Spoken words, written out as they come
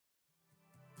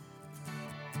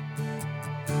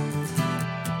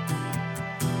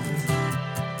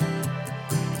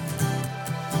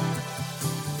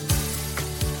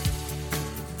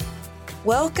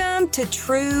Welcome to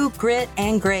True Grit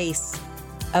and Grace,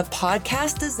 a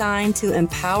podcast designed to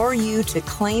empower you to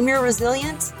claim your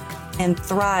resilience and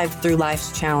thrive through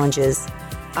life's challenges.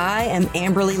 I am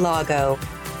Amberly Lago,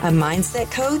 a mindset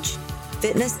coach,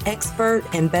 fitness expert,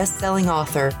 and best-selling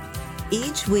author.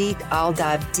 Each week, I'll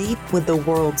dive deep with the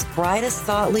world's brightest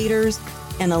thought leaders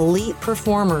and elite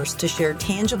performers to share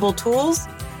tangible tools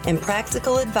and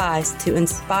practical advice to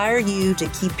inspire you to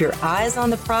keep your eyes on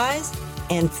the prize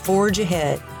and forge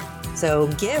ahead. So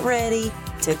get ready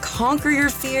to conquer your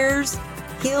fears,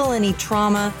 heal any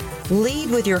trauma,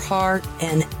 lead with your heart,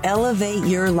 and elevate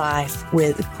your life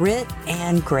with grit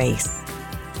and grace.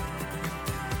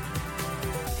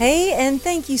 Hey, and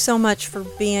thank you so much for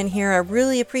being here. I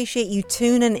really appreciate you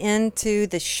tuning into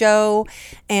the show.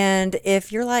 And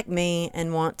if you're like me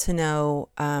and want to know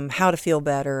how to feel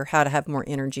better, how to have more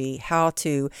energy, how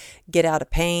to get out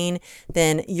of pain,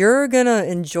 then you're going to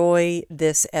enjoy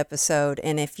this episode.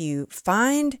 And if you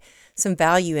find some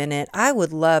value in it, I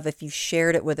would love if you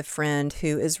shared it with a friend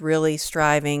who is really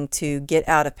striving to get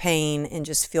out of pain and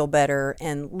just feel better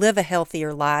and live a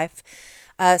healthier life.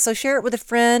 So share it with a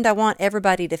friend. I want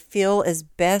everybody to feel as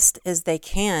best as they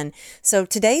can. So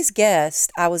today's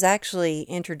guest, I was actually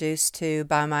introduced to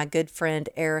by my good friend,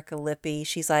 Erica Lippy.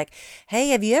 She's like, hey,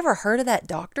 have you ever heard of that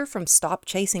doctor from Stop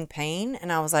Chasing Pain?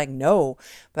 And I was like, no,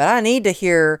 but I need to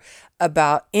hear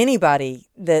about anybody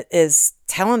that is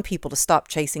telling people to stop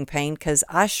chasing pain, because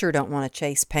I sure don't want to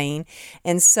chase pain.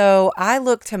 And so I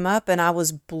looked him up and I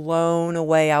was blown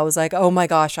away. I was like, oh my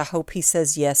gosh, I hope he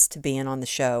says yes to being on the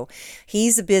show.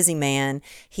 He's a busy man.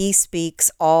 He speaks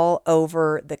all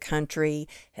over the country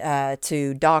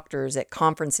to doctors at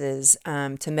conferences,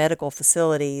 to medical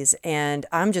facilities. And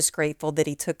I'm just grateful that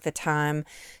he took the time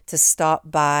to stop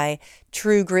by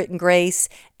True Grit and Grace.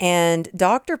 And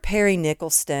Dr. Perry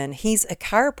Nickelston, he's a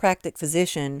chiropractic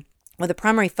physician with a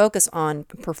primary focus on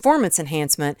performance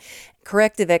enhancement,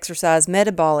 corrective exercise,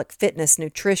 metabolic fitness,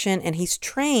 nutrition, and he's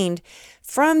trained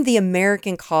from the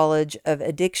American College of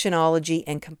Addictionology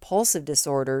and Compulsive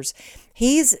Disorders.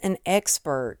 He's an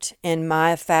expert in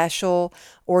myofascial,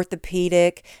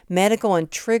 orthopedic, medical,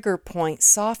 and trigger point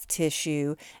soft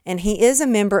tissue, and he is a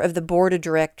member of the board of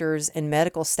directors and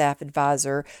medical staff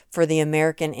advisor for the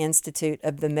American Institute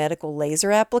of the Medical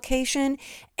Laser Application.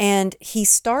 And he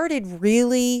started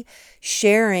really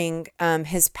sharing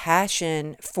his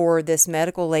passion for this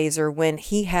medical laser when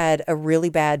he had a really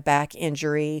bad back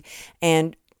injury.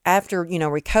 And after,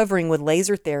 recovering with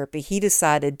laser therapy, he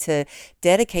decided to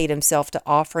dedicate himself to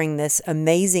offering this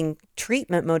amazing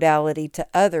treatment modality to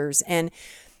others. And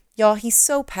y'all, he's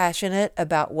so passionate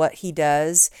about what he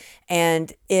does.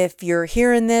 And if you're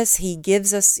hearing this, he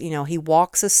gives us, he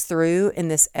walks us through in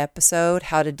this episode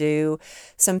how to do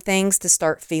some things to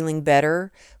start feeling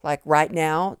better, like right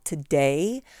now,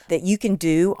 today, that you can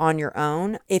do on your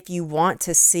own. If you want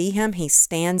to see him, he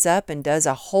stands up and does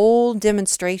a whole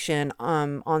demonstration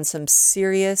on some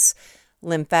serious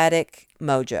lymphatic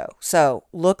mojo. So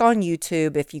look on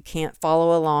YouTube if you can't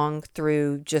follow along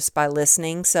through just by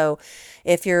listening. So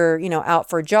if you're, out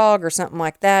for a jog or something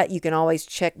like that, you can always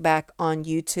check back on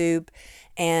YouTube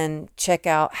and check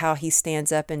out how he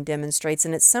stands up and demonstrates.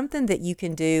 And it's something that you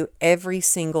can do every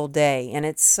single day. And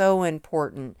it's so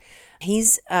important.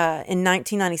 He's in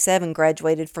 1997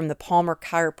 graduated from the Palmer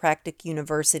Chiropractic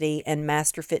University and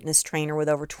master fitness trainer with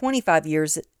over 25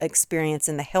 years experience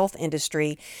in the health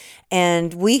industry.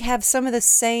 And we have some of the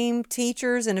same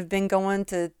teachers and have been going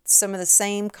to some of the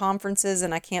same conferences,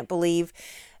 and I can't believe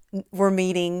we're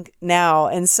meeting now.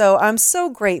 And so I'm so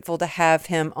grateful to have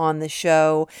him on the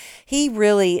show. He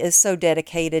really is so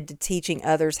dedicated to teaching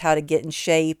others how to get in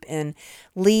shape and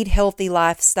lead healthy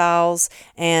lifestyles.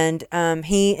 And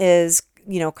he is,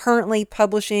 currently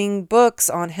publishing books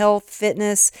on health,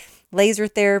 fitness, laser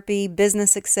therapy,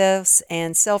 business success,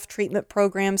 and self-treatment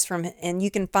programs and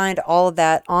you can find all of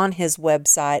that on his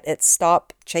website at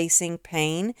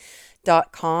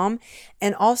stopchasingpain.com.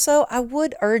 And also, I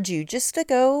would urge you just to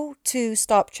go to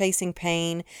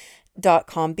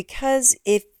stopchasingpain.com, because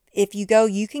if you go,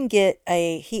 you can get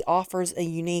he offers a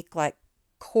unique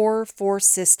Core 4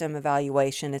 system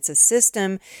evaluation. It's a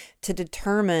system to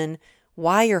determine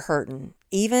why you're hurting.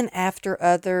 Even after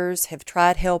others have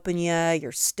tried helping you,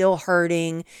 you're still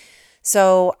hurting.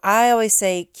 So I always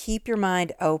say, keep your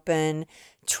mind open,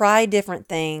 try different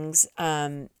things,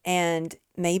 and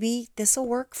maybe this will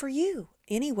work for you.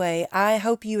 Anyway, I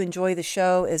hope you enjoy the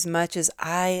show as much as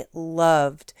I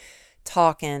loved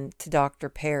talking to Dr.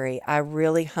 Perry. I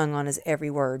really hung on his every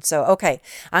word. So, okay,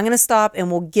 I'm going to stop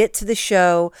and we'll get to the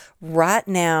show right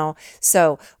now.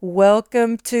 So,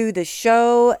 welcome to the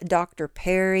show, Dr.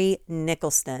 Perry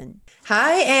Nickelston.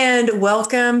 Hi, and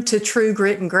welcome to True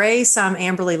Grit and Grace. I'm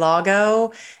Amberly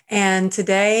Lago, and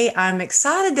today I'm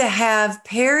excited to have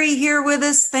Perry here with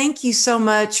us. Thank you so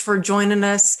much for joining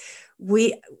us.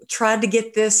 We tried to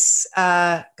get this,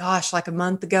 like a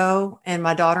month ago, and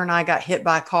my daughter and I got hit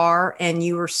by a car, and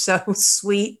you were so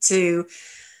sweet to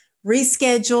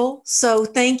reschedule. So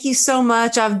thank you so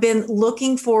much. I've been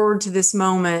looking forward to this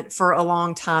moment for a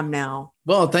long time now.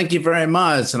 Well, thank you very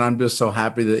much. And I'm just so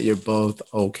happy that you're both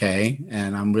okay.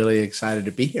 And I'm really excited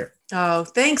to be here. Oh,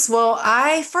 thanks. Well,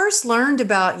 I first learned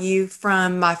about you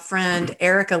from my friend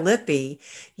Erica Lippy.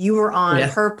 You were on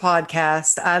her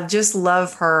podcast. I just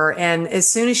love her. And as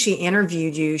soon as she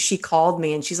interviewed you, she called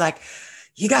me and she's like,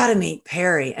 you got to meet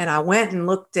Perry. And I went and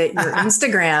looked at your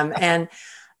Instagram, and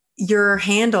your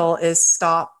handle is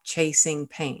Stop Chasing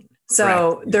Pain.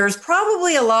 So there's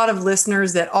probably a lot of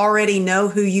listeners that already know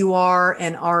who you are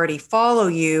and already follow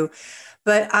you.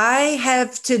 But I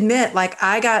have to admit,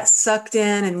 I got sucked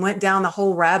in and went down the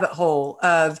whole rabbit hole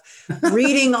of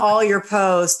reading all your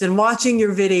posts and watching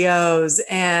your videos.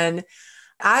 And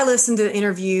I listened to the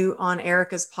interview on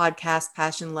Erica's podcast,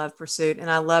 Passion, Love, Pursuit,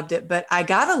 and I loved it. But I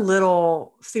got a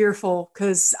little fearful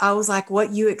because I was like,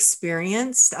 what you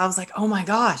experienced, I was like, oh my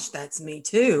gosh, that's me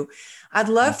too. I'd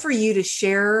love for you to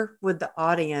share with the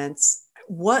audience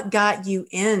what got you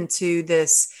into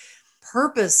this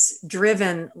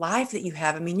purpose-driven life that you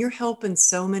have. I mean, you're helping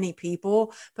so many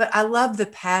people, but I love the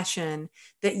passion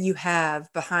that you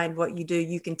have behind what you do.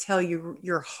 You can tell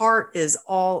your heart is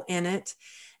all in it.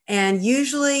 And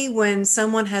usually when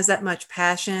someone has that much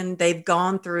passion, they've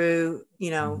gone through,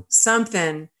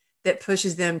 something that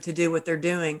pushes them to do what they're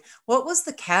doing. What was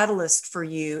the catalyst for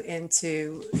you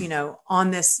into,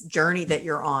 on this journey that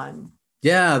you're on?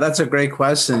 Yeah, that's a great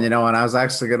question. And I was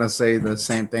actually going to say the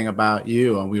same thing about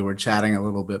you. And we were chatting a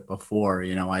little bit before.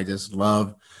 I just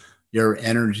love your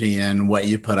energy and what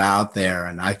you put out there.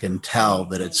 And I can tell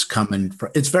that it's coming from,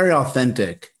 it's very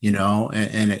authentic,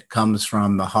 and it comes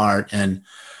from the heart. And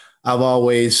I've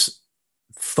always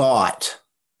thought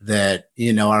that,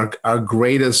 our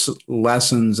greatest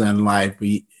lessons in life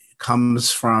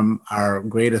comes from our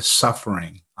greatest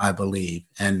suffering, I believe.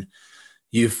 And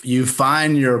you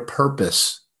find your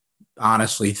purpose,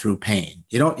 honestly, through pain.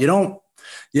 You don't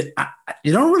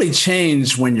really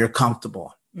change when you're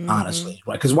comfortable, honestly,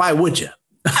 because why would you?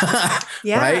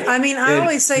 Yeah. Right? I mean, I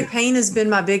always say pain has been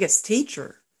my biggest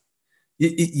teacher.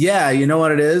 Yeah. You know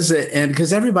what it is? And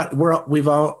because we've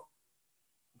all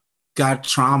got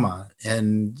trauma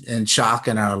and shock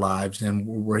in our lives, and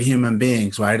we're human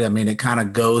beings, right? I mean, it kind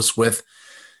of goes with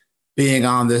being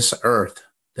on this earth,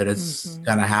 that it's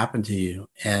going to happen to you.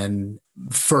 And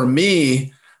for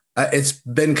me, it's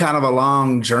been kind of a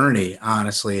long journey,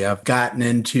 honestly. I've gotten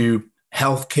into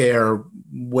healthcare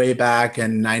way back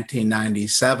in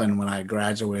 1997 when I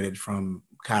graduated from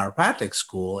chiropractic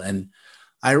school. And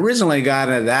I originally got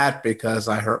into that because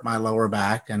I hurt my lower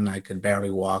back and I could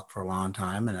barely walk for a long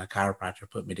time. And a chiropractor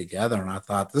put me together, and I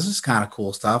thought, this is kind of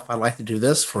cool stuff. I'd like to do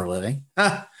this for a living.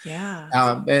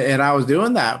 Yeah. And I was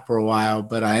doing that for a while,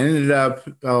 but I ended up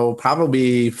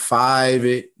probably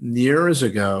 5 years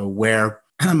ago where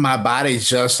my body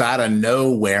just out of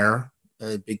nowhere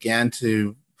began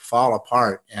to fall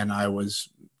apart. And I was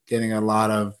getting a lot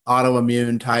of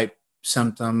autoimmune type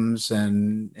symptoms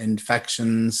and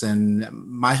infections, and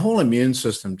my whole immune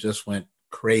system just went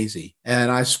crazy.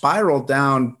 And I spiraled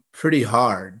down pretty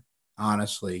hard,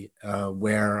 honestly,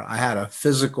 where I had a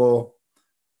physical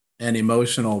and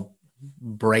emotional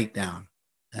breakdown,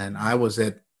 and I was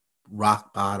at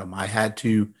rock bottom. I had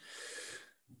to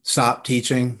stop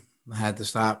teaching. I had to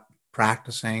stop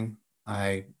practicing.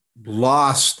 I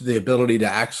lost the ability to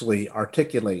actually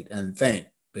articulate and think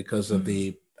because of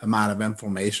the amount of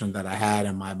inflammation that I had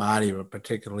in my body, but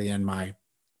particularly in my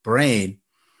brain.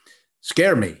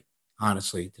 Scared me,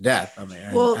 honestly, to death. I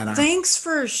mean, thanks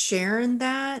for sharing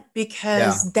that,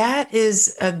 because that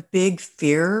is a big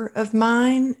fear of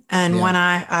mine. And when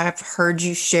I've heard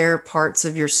you share parts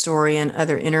of your story in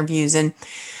other interviews, and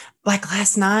like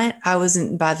last night,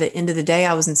 by the end of the day,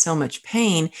 I was in so much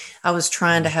pain. I was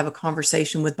trying to have a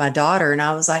conversation with my daughter, and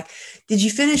I was like, did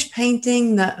you finish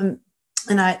painting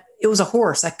it was a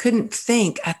horse. I couldn't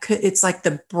think. It's like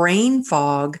the brain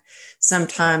fog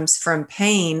sometimes from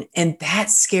pain. And that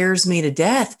scares me to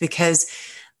death because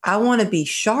I want to be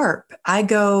sharp. I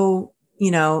go,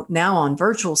 now on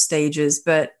virtual stages,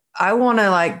 but I want to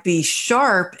like be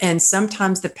sharp. And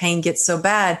sometimes the pain gets so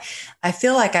bad, I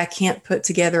feel like I can't put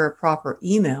together a proper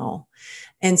email.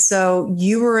 And so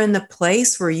you were in the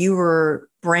place where you were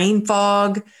brain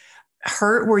fog,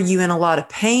 hurt. Were you in a lot of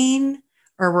pain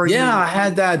or were Yeah, you? I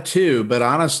had that too. But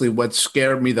honestly, what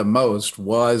scared me the most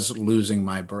was losing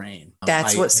my brain.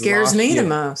 That's I what scares lost me the the,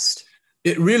 most.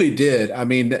 it really did. I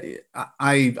mean,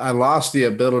 I lost the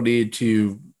ability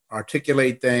to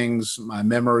articulate things. My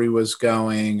memory was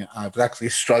going. I was actually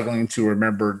struggling to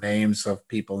remember names of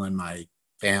people in my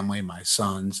family, my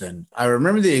sons. And I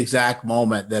remember the exact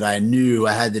moment that I knew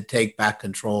I had to take back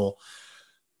control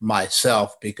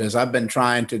myself because I've been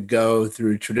trying to go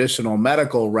through traditional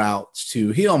medical routes to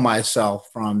heal myself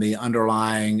from the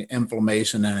underlying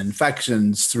inflammation and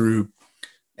infections through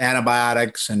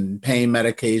antibiotics and pain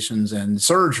medications and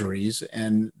surgeries.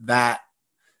 And that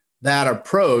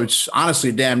approach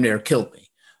honestly damn near killed me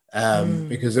Mm.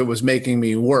 because it was making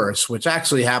me worse, which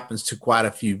actually happens to quite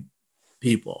a few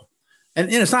people. And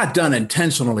it's not done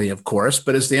intentionally, of course,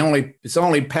 but it's the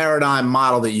only paradigm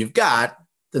model that you've got,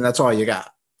 then that's all you got.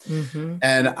 Mm-hmm.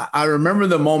 And I remember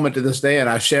the moment to this day, and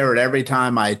I share it every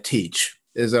time I teach,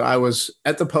 is that I was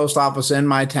at the post office in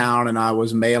my town and I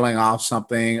was mailing off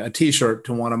something, a t-shirt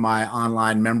to one of my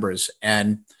online members.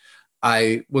 And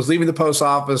I was leaving the post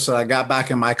office and I got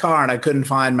back in my car and I couldn't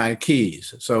find my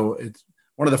keys. So it's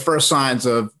one of the first signs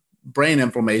of brain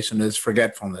inflammation is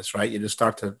forgetfulness, right? You just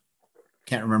start to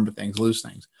can't remember things, lose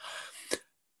things.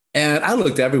 And I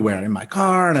looked everywhere in my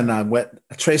car and I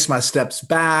traced my steps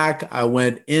back. I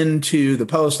went into the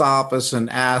post office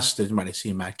and asked, did anybody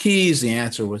see my keys? The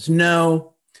answer was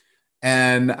no.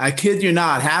 And I kid you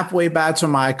not, halfway back to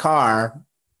my car,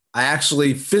 I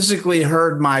actually physically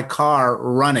heard my car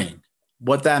running.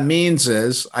 What that means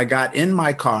is I got in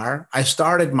my car, I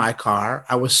started my car,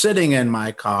 I was sitting in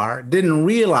my car, didn't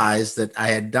realize that I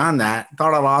had done that,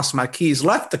 thought I lost my keys,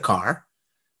 left the car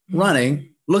running,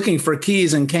 looking for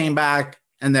keys and came back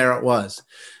and there it was.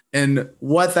 And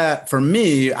what that for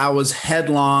me, I was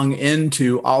headlong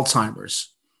into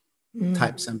Alzheimer's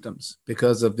type symptoms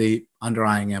because of the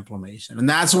underlying inflammation. And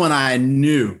that's when I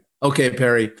knew, okay,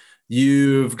 Perry,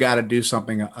 you've got to do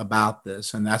something about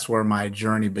this. And that's where my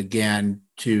journey began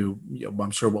to,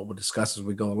 I'm sure what we'll discuss as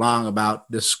we go along about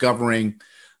discovering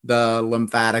the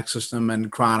lymphatic system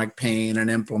and chronic pain and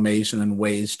inflammation and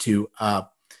ways to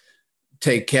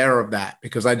take care of that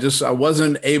because I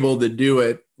wasn't able to do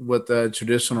it with the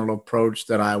traditional approach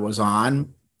that I was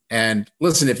on. And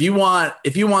listen, if you want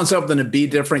something to be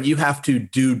different, you have to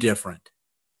do different.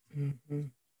 Mm-hmm.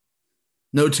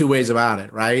 No two ways about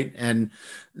it, right? And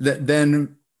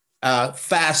then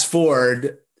fast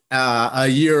forward a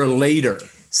year later.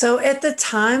 So at the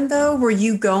time, though, were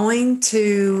you going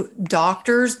to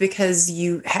doctors because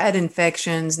you had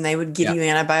infections and they would give you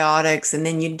antibiotics and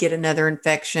then you'd get another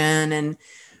infection and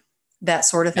that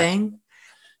sort of thing?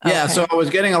 Yeah, Okay. so I was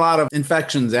getting a lot of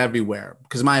infections everywhere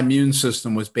because my immune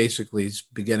system was basically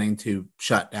beginning to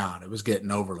shut down. It was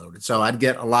getting overloaded. So I'd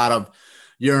get a lot of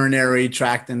urinary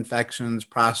tract infections,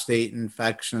 prostate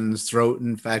infections, throat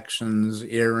infections,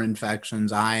 ear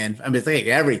infections, I mean,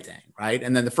 everything, right?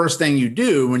 And then the first thing you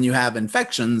do when you have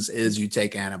infections is you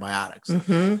take antibiotics.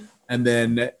 Mm-hmm. And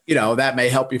then, that may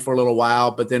help you for a little while,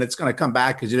 but then it's going to come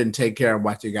back because you didn't take care of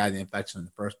what you got the infection in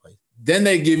the first place. Then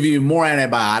they give you more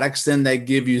antibiotics. Then they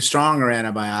give you stronger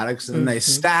antibiotics. And then they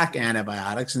stack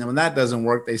antibiotics. And then when that doesn't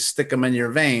work, they stick them in your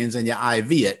veins and you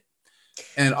IV it.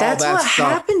 And That's all that what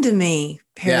stuff happened to me,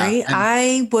 Perry. Yeah.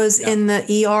 I was in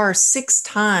the ER 6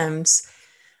 times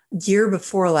year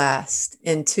before last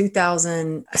in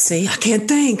 2000. See, I can't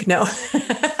think. No,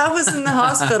 I was in the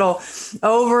hospital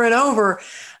over and over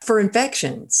for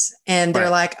infections. And they're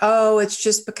like, oh, it's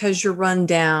just because you're run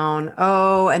down.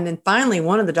 Oh, and then finally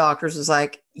one of the doctors was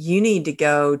like, you need to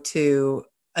go to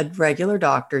a regular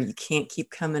doctor. You can't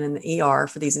keep coming in the ER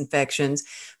for these infections.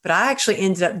 But I actually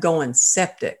ended up going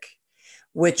septic,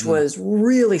 which was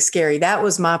really scary. That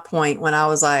was my point when I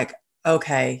was like,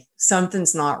 okay,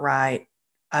 something's not right.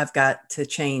 I've got to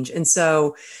change. And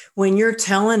so when you're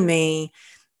telling me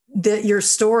that your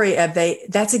story of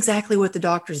that's exactly what the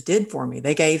doctors did for me.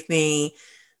 They gave me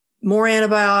more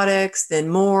antibiotics, then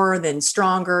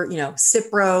stronger,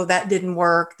 Cipro, that didn't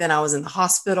work. Then I was in the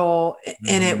hospital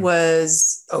and it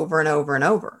was over and over and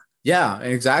over. Yeah,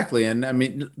 exactly. And I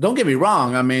mean, don't get me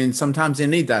wrong. I mean, sometimes you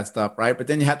need that stuff, right? But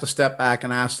then you have to step back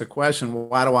and ask the question, well,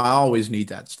 why do I always need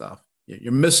that stuff?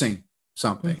 You're missing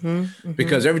something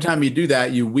because every time you do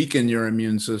that, you weaken your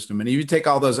immune system. And if you take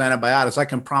all those antibiotics, I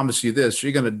can promise you this,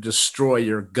 you're going to destroy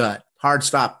your gut. Hard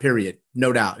stop, period.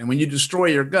 No doubt. And when you destroy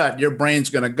your gut, your brain's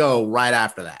going to go right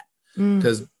after that.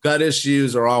 because gut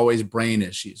issues are always brain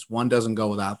issues. One doesn't go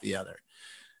without the other.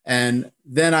 And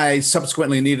then I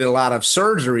subsequently needed a lot of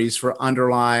surgeries for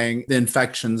underlying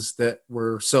infections that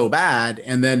were so bad.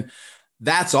 And then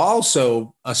that's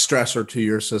also a stressor to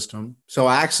your system. So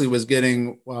I actually was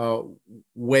getting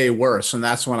way worse. And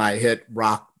that's when I hit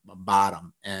rock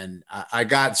bottom. And I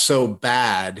got so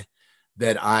bad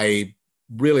that I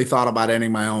really thought about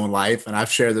ending my own life. And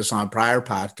I've shared this on prior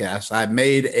podcasts. I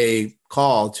made a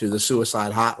call to the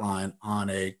suicide hotline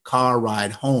on a car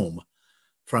ride home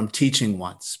from teaching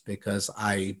once, because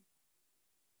I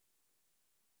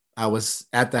was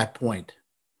at that point.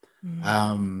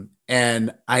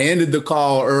 And I ended the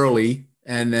call early,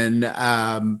 and then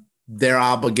their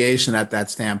obligation at that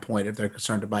standpoint, if they're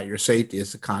concerned about your safety,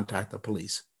 is to contact the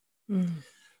police.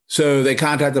 So they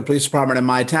contacted the police department in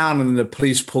my town, and the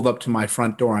police pulled up to my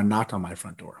front door and knocked on my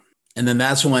front door. And then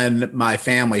that's when my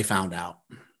family found out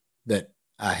that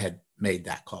I had made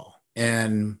that call.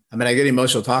 And I mean, I get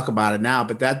emotional talk about it now,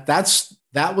 but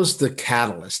that was the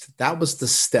catalyst. That was the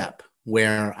step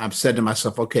where I've said to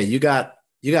myself, okay, you got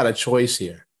a choice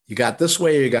here. You got this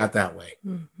way or you got that way.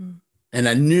 And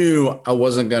I knew I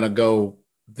wasn't going to go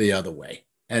the other way.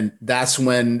 And that's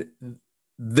when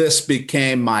this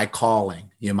became my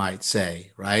calling, you might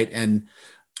say, right? And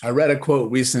I read a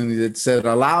quote recently that said,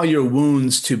 allow your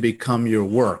wounds to become your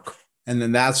work. And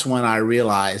then that's when I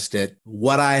realized that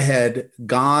what I had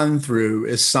gone through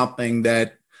is something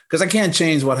that, because I can't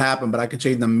change what happened, but I can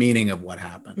change the meaning of what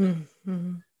happened.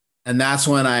 And that's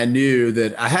when I knew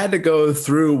that I had to go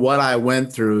through what I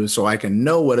went through so I can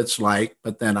know what it's like,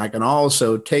 but then I can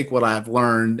also take what I've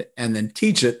learned and then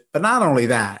teach it. But not only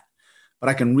that, but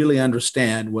I can really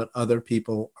understand what other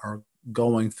people are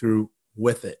going through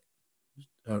with it.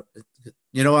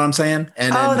 You know what I'm saying?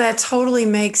 And that totally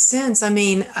makes sense. I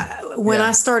mean, when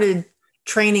I started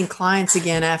training clients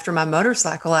again after my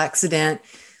motorcycle accident,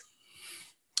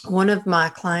 one of my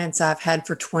clients I've had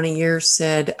for 20 years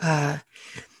said,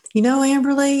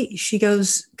 Amberly, she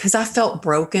goes, because I felt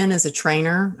broken as a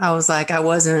trainer. I was like, I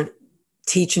wasn't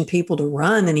teaching people to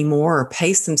run anymore or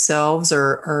pace themselves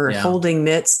or holding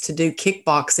mitts to do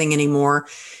kickboxing anymore.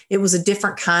 It was a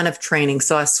different kind of training.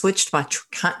 So I switched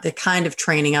the kind of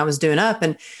training I was doing up.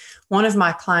 And one of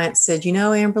my clients said,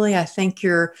 Amberly, I think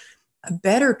you're a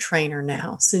better trainer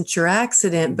now since your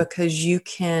accident, because you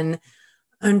can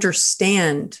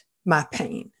understand my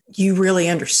pain. You really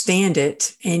understand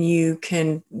it and you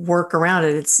can work around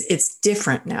it. It's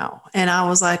different now. And I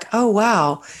was like, oh,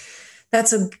 wow.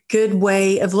 That's a good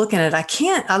way of looking at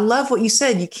it. I love what you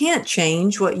said. You can't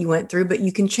change what you went through, but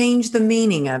you can change the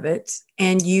meaning of it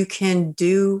and you can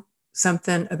do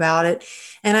something about it.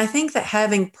 And I think that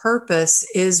having purpose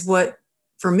is what,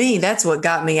 for me, that's what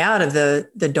got me out of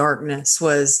the darkness,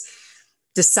 was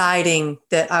deciding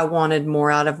that I wanted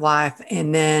more out of life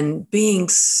and then being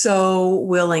so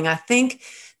willing. I think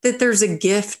that there's a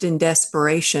gift in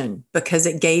desperation because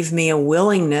it gave me a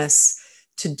willingness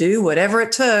to do whatever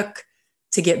it took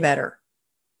to get better.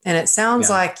 And it sounds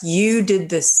like you did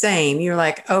the same. You're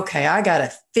like, okay, I got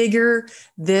to figure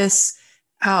this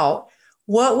out.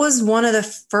 What was one of the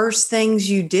first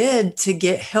things you did to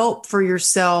get help for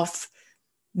yourself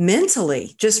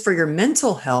mentally, just for your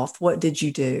mental health? What did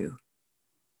you do?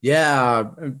 Yeah,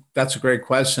 that's a great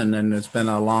question. And it's been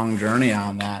a long journey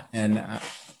on that. And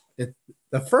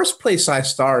the first place I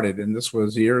started, and this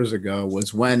was years ago,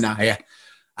 was when I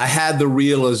had the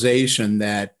realization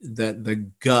that the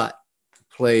gut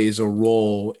plays a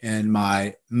role in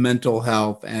my mental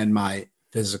health and my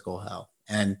physical health.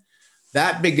 And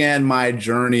that began my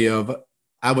journey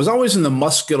I was always in the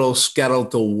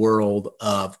musculoskeletal world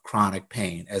of chronic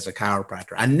pain as a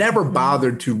chiropractor. I never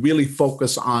bothered to really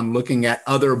focus on looking at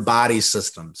other body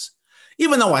systems,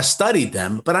 even though I studied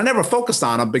them, but I never focused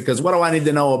on them because what do I need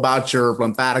to know about your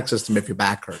lymphatic system if your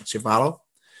back hurts? You follow?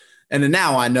 And then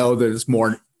now I know that it's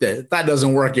more, that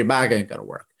doesn't work, your back ain't going to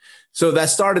work. So that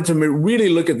started to really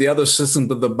look at the other systems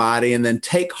of the body and then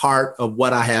take heart of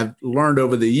what I have learned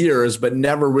over the years, but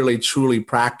never really truly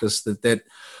practiced that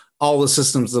all the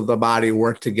systems of the body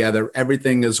work together.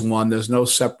 Everything is one. There's no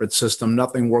separate system.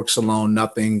 Nothing works alone.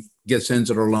 Nothing gets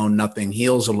injured alone. Nothing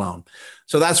heals alone.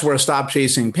 So that's where Stop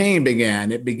Chasing Pain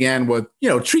began. It began with,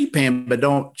 treat pain, but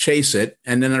don't chase it.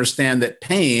 And then understand that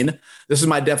pain, this is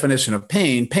my definition of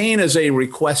pain. Pain is a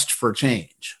request for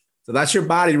change. So that's your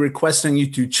body requesting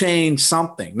you to change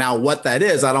something. Now, what that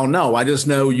is, I don't know. I just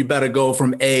know you better go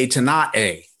from A to not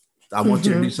A. I want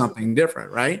you to do something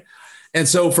different, right? And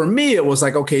so for me, it was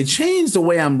like, okay, change the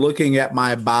way I'm looking at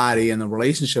my body and the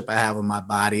relationship I have with my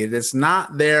body. It's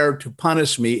not there to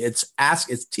punish me. It's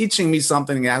teaching me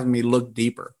something and asking me to look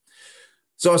deeper.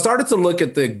 So I started to look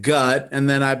at the gut, and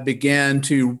then I began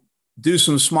to do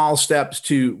some small steps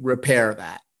to repair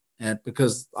that. And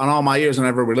because on all my years, I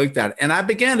never really looked at it. And I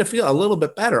began to feel a little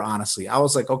bit better, honestly. I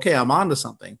was like, okay, I'm onto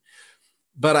something.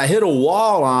 But I hit a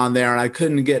wall on there and I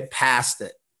couldn't get past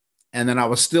it. And then I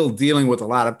was still dealing with a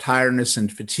lot of tiredness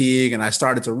and fatigue. And I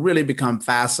started to really become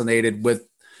fascinated with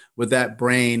that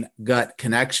brain gut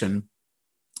connection.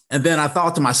 And then I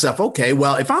thought to myself, okay,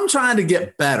 well, if I'm trying to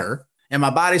get better and my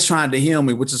body's trying to heal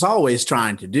me, which is always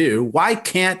trying to do, why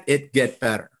can't it get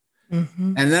better?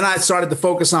 Mm-hmm. And then I started to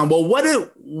focus on, well,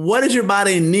 what does your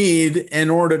body need in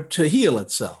order to heal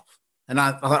itself? And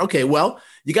I thought, okay, well,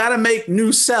 you got to make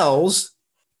new cells.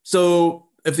 So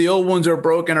if the old ones are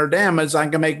broken or damaged, I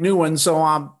can make new ones so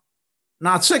I'm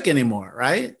not sick anymore,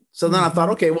 right? So then I thought,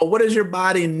 okay, well, what does your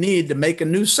body need to make a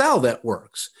new cell that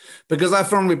works? Because I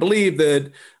firmly believe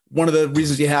that one of the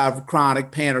reasons you have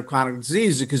chronic pain or chronic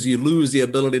disease is because you lose the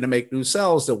ability to make new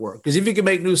cells that work. Because if you could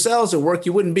make new cells that work,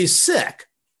 you wouldn't be sick.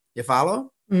 You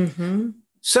follow? Mm-hmm.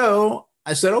 So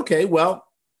I said, okay, well,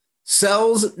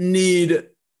 cells need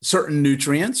certain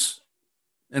nutrients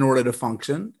in order to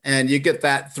function. And you get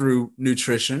that through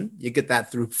nutrition. You get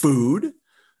that through food.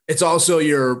 It's also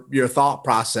your thought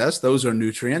process. Those are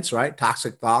nutrients, right?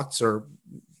 Toxic thoughts or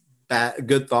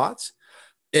good thoughts.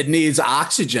 It needs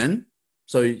oxygen.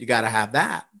 So you got to have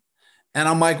that. And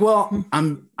I'm like, well,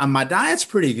 my diet's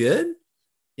pretty good.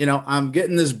 You know, I'm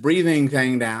getting this breathing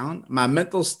thing down. My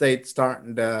mental state's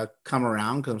starting to come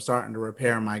around because I'm starting to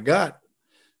repair my gut.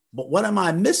 But what am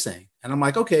I missing? And I'm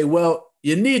like, okay, well,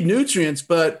 you need nutrients,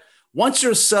 but once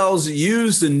your cells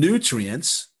use the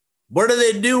nutrients, what do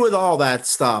they do with all that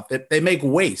stuff? They make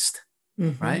waste,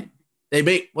 right? They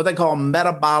make what they call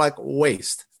metabolic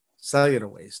waste, cellular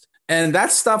waste. And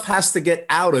that stuff has to get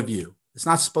out of you. It's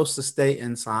not supposed to stay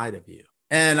inside of you.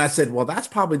 And I said, well, that's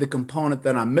probably the component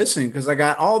that I'm missing because I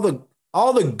got all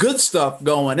the good stuff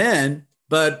going in,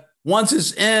 but once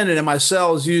it's in and my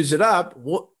cells use it up,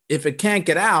 if it can't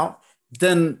get out,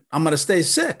 then I'm going to stay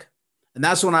sick. And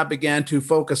that's when I began to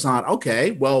focus on,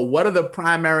 okay, well, what are the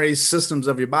primary systems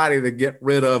of your body that get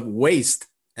rid of waste?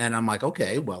 And I'm like,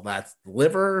 okay, well, that's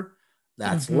liver,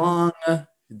 that's lung,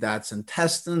 that's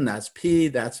intestine, that's pee,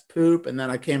 that's poop. And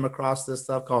then I came across this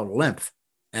stuff called lymph.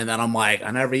 And then I'm like,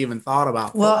 I never even thought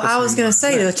about. Well, I was going to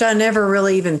say, which I never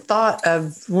really even thought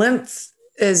of lymph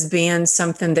as being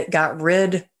something that got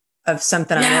rid of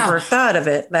something. I never thought of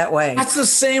it that way. That's the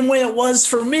same way it was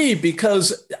for me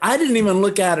because I didn't even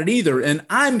look at it either. And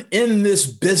I'm in this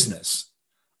business.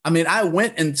 I mean, I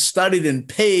went and studied and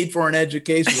paid for an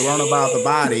education to learn about the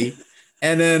body.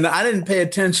 And then I didn't pay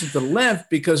attention to lymph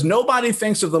because nobody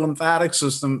thinks of the lymphatic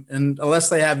system unless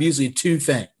they have usually two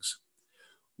things.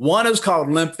 One is called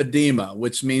lymphedema,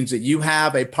 which means that you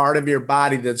have a part of your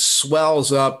body that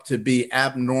swells up to be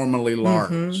abnormally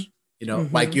large. You know,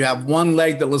 like you have one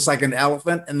leg that looks like an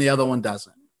elephant and the other one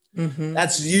doesn't.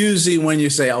 That's usually when you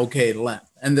say, okay, lymph.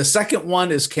 And the second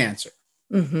one is cancer.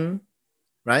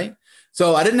 Right?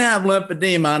 So I didn't have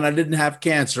lymphedema and I didn't have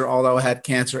cancer, although I had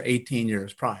cancer 18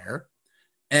 years prior.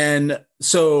 And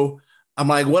so I'm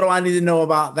like, what do I need to know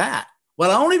about that? Well,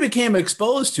 I only became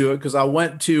exposed to it because I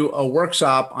went to a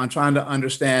workshop on trying to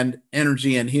understand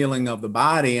energy and healing of the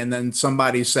body. And then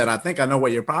somebody said, I think I know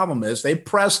what your problem is. They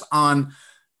pressed on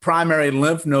primary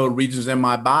lymph node regions in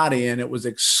my body, and it was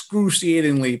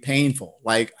excruciatingly painful.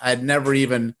 Like I'd never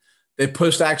even, they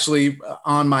pushed actually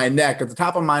on my neck, at the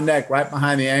top of my neck, right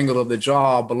behind the angle of the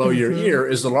jaw below your ear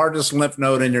is the largest lymph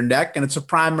node in your neck. And it's a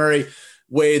primary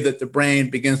way that the brain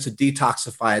begins to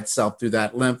detoxify itself through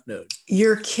that lymph node.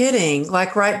 You're kidding.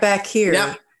 Like right back here.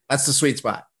 Yeah, that's the sweet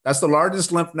spot. That's the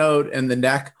largest lymph node in the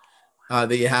neck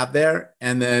that you have there.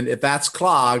 And then if that's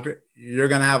clogged, you're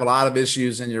going to have a lot of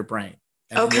issues in your brain.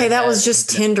 Okay, that was just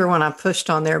tender when I pushed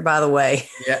on there, by the way.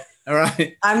 Yeah, all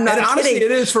right. I'm not honestly, kidding.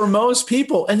 it is for most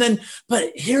people. And then,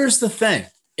 but here's the thing.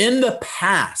 In the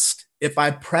past, if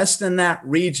I pressed in that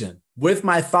region, with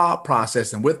my thought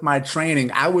process and with my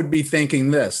training, I would be thinking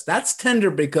this, that's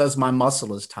tender because my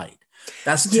muscle is tight.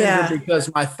 That's tender because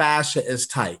my fascia is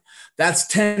tight. That's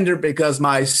tender because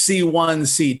my C1,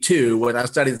 C2, what I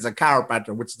studied as a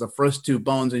chiropractor, which is the first two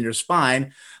bones in your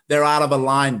spine, they're out of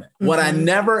alignment. What I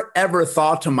never, ever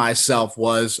thought to myself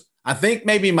was, I think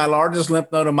maybe my largest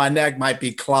lymph node in my neck might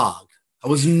be clogged. I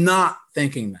was not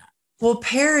thinking that. Well,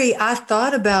 Perry, I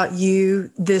thought about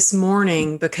you this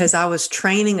morning because I was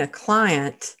training a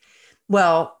client.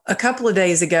 Well, a couple of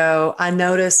days ago, I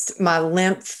noticed my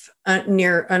lymph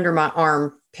under my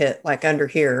armpit, like under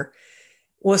here,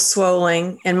 was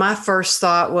swollen. And my first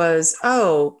thought was,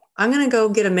 oh, I'm going to go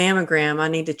get a mammogram. I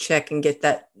need to check and get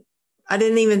that. I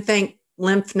didn't even think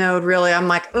lymph node, really. I'm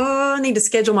like, oh, I need to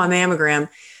schedule my mammogram.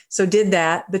 So did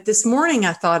that. But this morning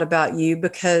I thought about you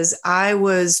because I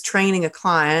was training a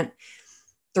client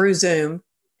through Zoom,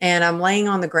 and I'm laying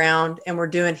on the ground and we're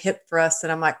doing hip thrusts.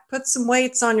 And I'm like, put some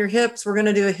weights on your hips. We're going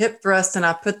to do a hip thrust. And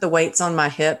I put the weights on my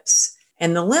hips,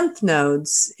 and the lymph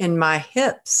nodes in my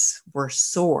hips were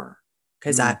sore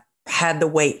because I had the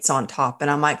weights on top. And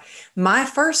I'm like, my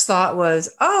first thought was,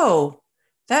 oh,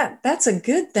 that's a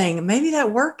good thing. Maybe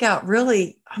that workout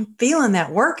really, I'm feeling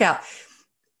that workout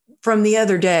from the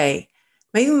other day.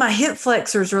 Maybe my hip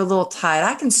flexors are a little tight.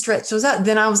 I can stretch those out.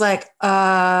 Then I was like,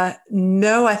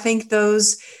 no, I think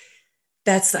that's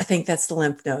the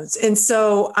lymph nodes. And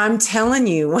so I'm telling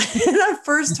you, when I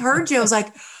first heard you, I was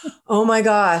like, oh my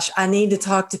gosh, I need to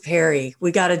talk to Perry.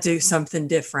 We got to do something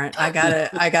different. I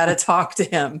gotta talk to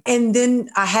him. And then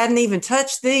I hadn't even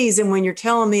touched these. And when you're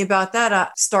telling me about that, I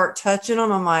start touching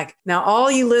them. I'm like, now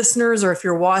all you listeners, or if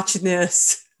you're watching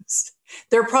this,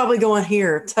 they're probably going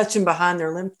here, touching behind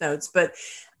their lymph nodes. But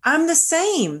I'm the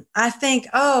same. I think,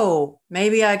 oh,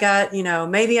 maybe I got,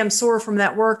 maybe I'm sore from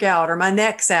that workout, or my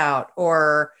neck's out,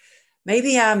 or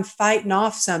maybe I'm fighting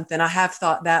off something. I have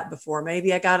thought that before.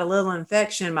 Maybe I got a little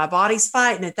infection. My body's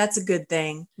fighting it. That's a good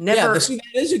thing. Yeah, that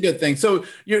is a good thing. So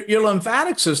your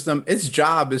lymphatic system, its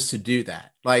job is to do that.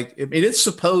 Like, I mean, it's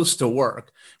supposed to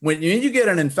work. When you get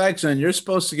an infection, you're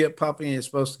supposed to get puffy and you're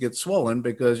supposed to get swollen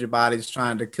because your body's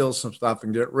trying to kill some stuff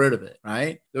and get rid of it,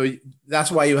 right? So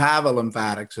that's why you have a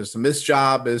lymphatic system. Its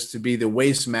job is to be the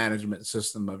waste management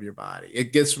system of your body.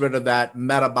 It gets rid of that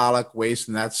metabolic waste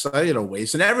and that cellular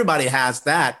waste. And everybody has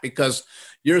that because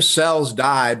your cells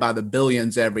die by the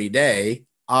billions every day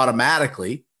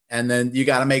automatically. And then you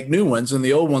got to make new ones, and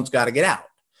the old ones got to get out.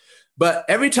 But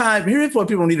every time, here's what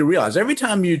people need to realize. Every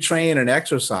time you train and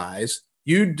exercise,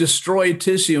 you destroy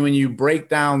tissue and you break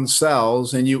down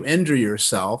cells and you injure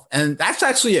yourself. And that's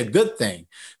actually a good thing,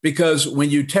 because when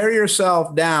you tear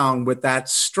yourself down with that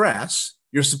stress,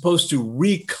 you're supposed to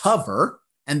recover.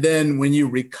 And then when you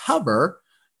recover,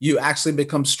 you actually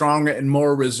become stronger and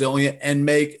more resilient and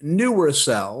make newer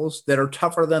cells that are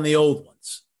tougher than the old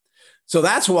ones. So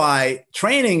that's why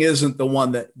training isn't the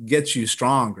one that gets you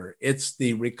stronger. It's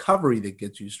the recovery that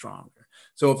gets you stronger.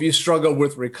 So if you struggle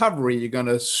with recovery, you're going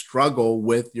to struggle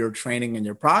with your training and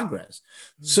your progress.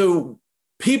 So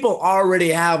people already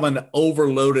have an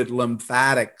overloaded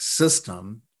lymphatic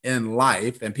system in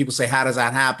life. And people say, how does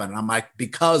that happen? And I'm like,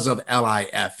 because of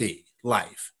LIFE,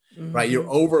 life, right? You're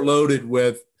overloaded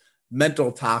with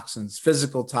mental toxins,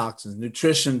 physical toxins,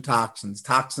 nutrition toxins,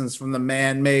 toxins from the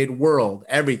man-made world,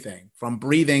 everything from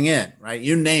breathing in, right?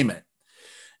 You name it.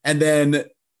 And then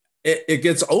it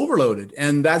gets overloaded.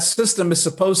 And that system is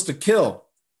supposed to kill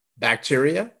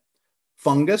bacteria,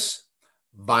 fungus,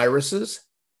 viruses,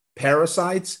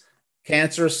 parasites,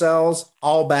 cancer cells,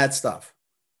 all bad stuff.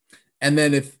 And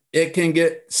then if it can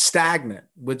get stagnant,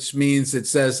 which means it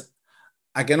says,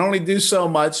 I can only do so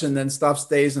much, and then stuff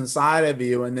stays inside of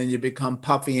you, and then you become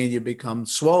puffy and you become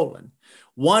swollen.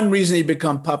 One reason you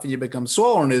become puffy, you become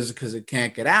swollen is because it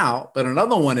can't get out. But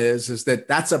another one is that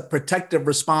that's a protective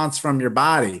response from your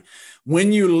body.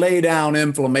 When you lay down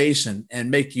inflammation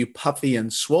and make you puffy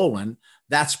and swollen,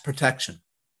 that's protection.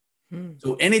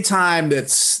 So anytime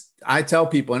I tell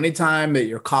people, anytime that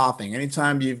you're coughing,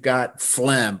 anytime you've got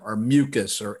phlegm or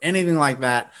mucus or anything like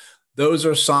that, those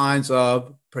are signs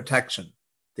of protection,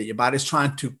 that your body's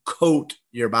trying to coat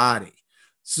your body.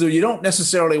 So you don't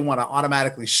necessarily want to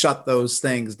automatically shut those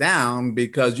things down,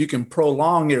 because you can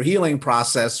prolong your healing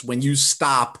process when you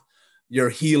stop your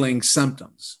healing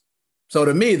symptoms. So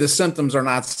to me, the symptoms are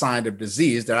not signs of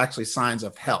disease. They're actually signs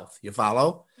of health. You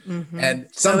follow? And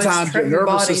sometimes your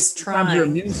nervous system, sometimes your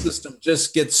immune system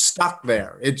just gets stuck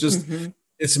there. It just,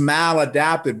 it's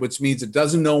maladapted, which means it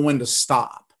doesn't know when to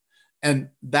stop. And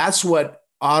that's what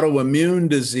autoimmune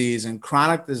disease and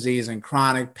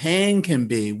chronic pain can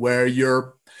be, where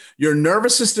your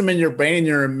nervous system and your brain and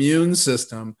your immune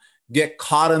system get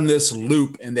caught in this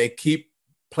loop, and they keep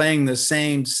playing the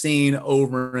same scene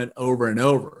over and over and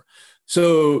over.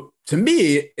 So to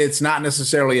me, it's not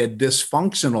necessarily a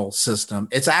dysfunctional system.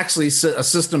 It's actually a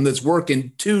system that's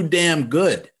working too damn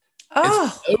good.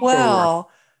 Oh,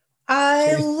 well,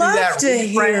 I love to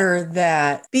hear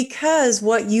that, because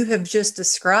what you have just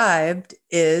described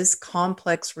is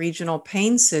complex regional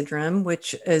pain syndrome,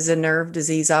 which is a nerve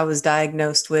disease I was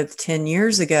diagnosed with 10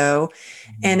 years ago.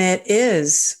 And it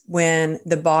is when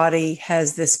the body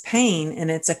has this pain,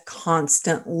 and it's a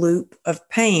constant loop of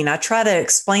pain. I try to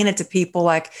explain it to people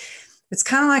like, it's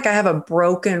kind of like I have a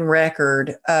broken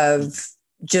record of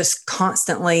just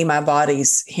constantly my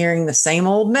body's hearing the same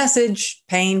old message,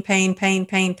 pain, pain, pain,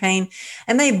 pain, pain.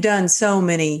 And they've done so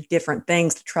many different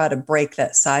things to try to break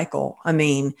that cycle. I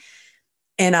mean,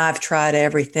 and I've tried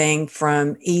everything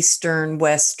from Eastern,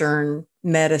 Western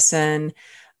medicine.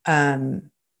 Um,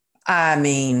 I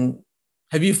mean,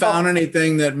 Have you oh, found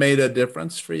anything that made a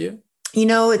difference for you?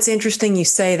 it's interesting you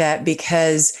say that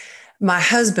because my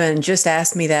husband just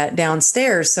asked me that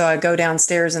downstairs. So I go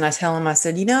downstairs and I tell him, I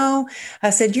said, I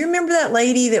said, you remember that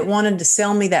lady that wanted to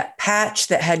sell me that patch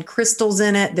that had crystals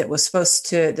in it that's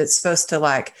supposed to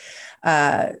like,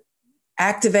 uh,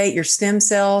 activate your stem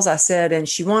cells. I said, and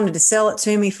she wanted to sell it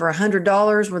to me for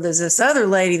 $100. Well, there's this other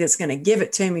lady that's going to give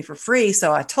it to me for free.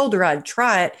 So I told her I'd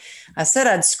try it. I said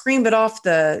I'd scream it off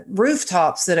the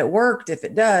rooftops that it worked if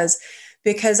it does,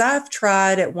 because I've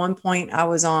tried at one point, I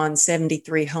was on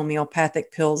 73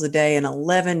 homeopathic pills a day and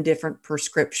 11 different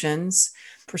prescription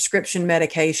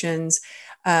medications.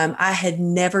 I had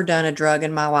never done a drug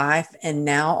in my life. And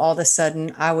now all of a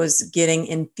sudden I was getting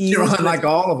You're infused on with, like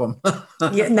all of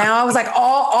them. yeah, now I was like,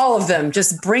 all of them,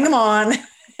 just bring them on.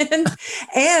 and,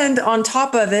 and on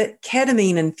top of it,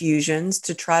 ketamine infusions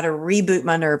to try to reboot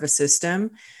my nervous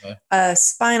system, Okay. a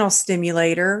spinal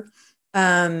stimulator.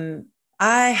 Um,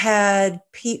 I had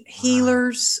Wow.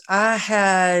 healers. I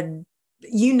had,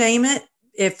 you name it.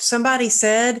 If somebody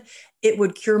said it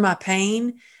would cure my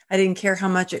pain, I didn't care how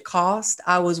much it cost.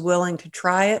 I was willing to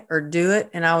try it or do it.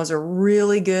 And I was a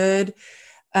really good,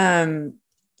 um,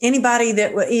 anybody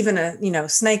that was even a,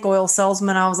 snake oil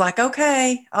salesman, I was like,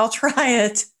 okay, I'll try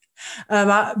it.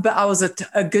 But I was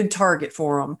a good target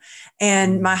for them.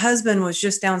 And my Mm. husband was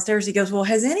just downstairs. He goes, well,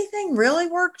 has anything really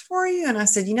worked for you? And I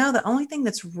said, the only thing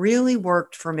that's really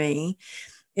worked for me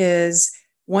is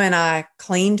when I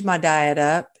cleaned my diet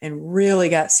up and really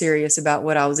got serious about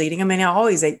what I was eating. I mean, I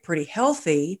always ate pretty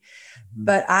healthy, Mhm.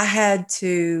 but I had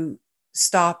to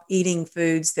stop eating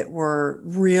foods that were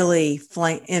really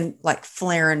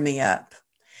flaring me up.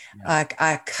 Yeah.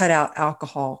 I cut out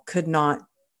alcohol, could not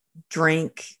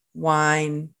drink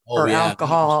wine Oh or yeah. I'm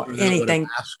alcohol, sure that would have anything.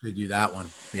 mastered you that one.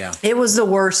 Yeah. It was the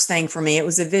worst thing for me. It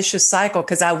was a vicious cycle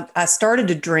because I started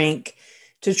to drink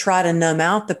to try to numb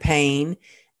out the pain,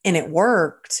 and it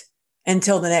worked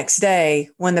until the next day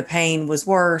when the pain was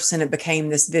worse and it became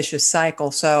this vicious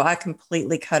cycle. So I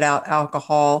completely cut out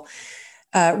alcohol,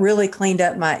 really cleaned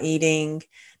up my eating.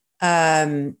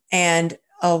 And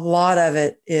a lot of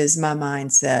it is my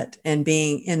mindset and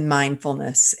being in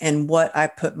mindfulness and what I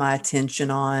put my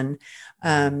attention on.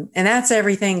 Mhm. And that's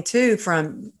everything too,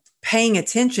 from paying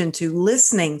attention to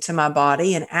listening to my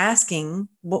body and asking,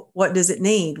 what does it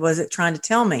need? Was it trying to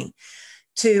tell me?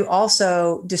 To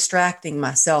also distracting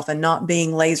myself and not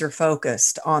being laser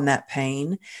focused on that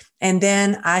pain. And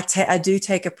then I do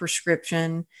take a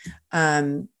prescription.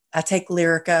 I take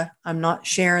Lyrica. I'm not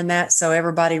sharing that. So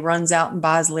everybody runs out and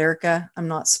buys Lyrica. I'm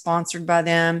not sponsored by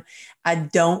them.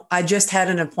 I just had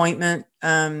an appointment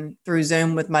through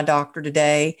Zoom with my doctor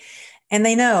today. And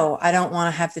they know I don't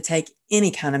want to have to take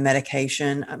any kind of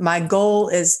medication. My goal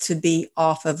is to be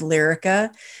off of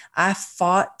Lyrica. I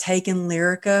fought taking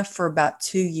Lyrica for about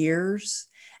 2 years.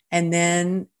 And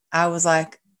then I was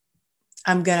like,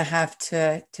 I'm going to have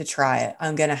to try it.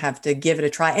 I'm going to have to give it a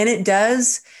try. And it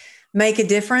does make a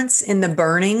difference in the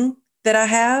burning that I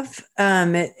have.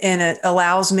 And it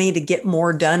allows me to get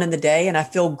more done in the day. And I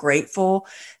feel grateful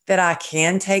that I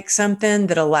can take something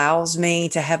that allows me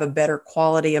to have a better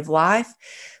quality of life.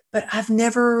 But I've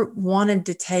never wanted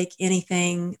to take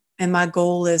anything. And my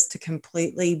goal is to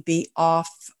completely be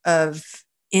off of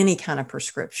any kind of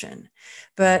prescription.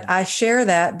 But Mhm. I share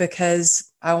that because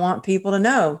I want people to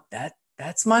know that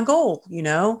that's my goal.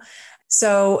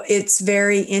 So it's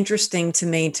very interesting to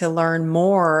me to learn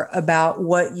more about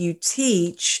what you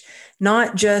teach,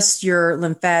 not just your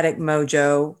lymphatic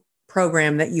mojo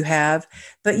program that you have,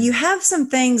 but you have some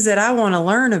things that I want to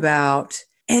learn about.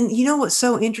 And you know what's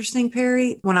so interesting,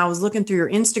 Perry? When I was looking through your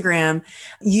Instagram,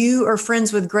 you are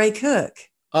friends with Gray Cook.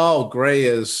 Oh, Gray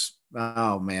is,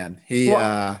 oh man.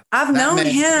 Well, I've That known man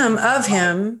him changed of my life.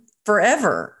 him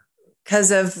forever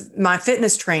because of my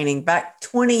fitness training back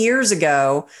 20 years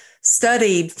ago,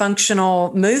 studied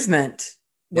functional movement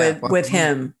Yeah. with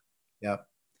him. Yep.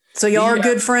 So y'all are He,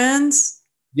 good friends?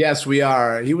 yes, we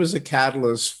are. He was a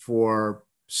catalyst for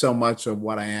so much of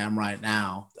what I am right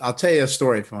now. I'll tell you a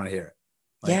story if you want to hear it.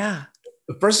 Like, Yeah.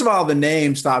 first of all, the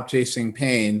name Stop Chasing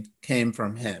Pain came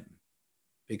from him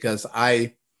because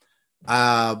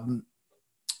um,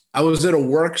 I was at a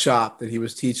workshop that he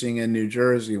was teaching in New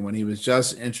Jersey when he was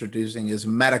just introducing his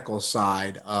medical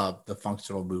side of the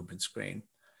functional movement screen.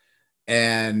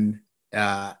 And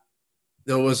uh,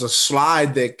 there was a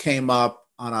slide that came up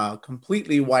on a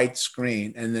completely white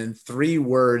screen, and then 3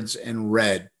 words in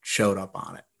red showed up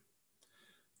on it.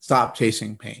 Stop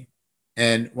chasing pain.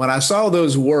 And when I saw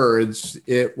those words,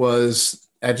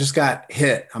 I just got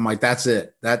hit. I'm like, that's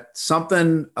it. That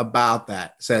something about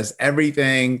that says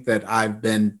everything that I've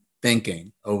been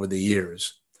thinking over the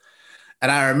years. And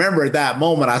I remember at that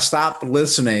moment, I stopped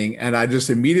listening and I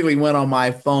just immediately went on my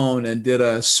phone and did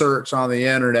a search on the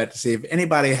internet to see if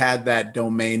anybody had that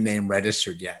domain name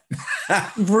registered yet.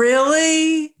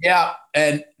 Really? Yeah.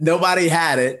 And nobody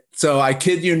had it. So I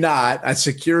kid you not, I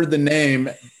secured the name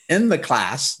in the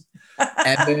class.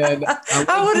 And then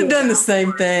I would have done the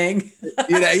same thing.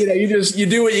 You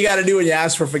do what you got to do and you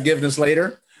ask for forgiveness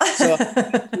later. So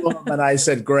and I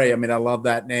said, great. I mean, I love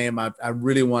that name. I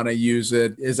really want to use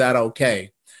it. Is that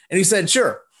okay? And he said,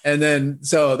 sure. And then,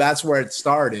 so that's where it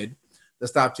started, the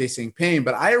Stop Chasing Pain.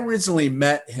 But I originally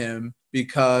met him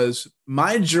because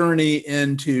my journey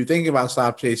into thinking about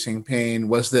Stop Chasing Pain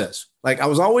was this. Like, I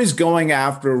was always going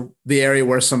after the area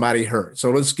where somebody hurt.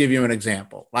 So let's give you an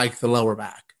example, like the lower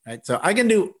back, right? So I can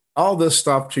do all this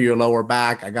stuff to your lower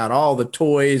back. I got all the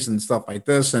toys and stuff like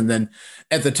this. And then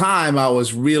at the time I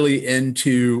was really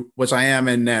into, which I am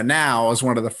in now, I was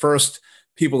one of the first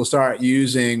people to start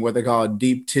using what they call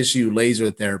deep tissue laser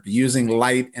therapy, using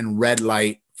light and red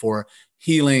light for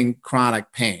healing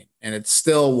chronic pain. And it's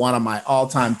still one of my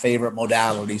all-time favorite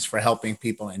modalities for helping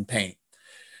people in pain.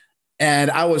 And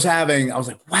I was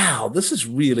like, wow, this is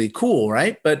really cool,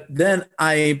 right? But then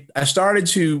I started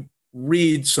to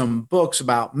read some books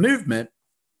about movement,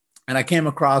 and I came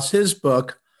across his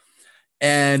book,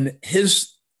 and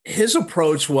his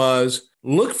approach was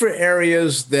look for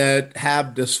areas that have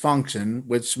dysfunction,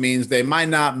 which means they might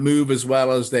not move as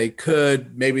well as they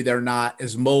could. Maybe they're not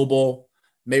as mobile.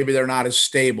 Maybe they're not as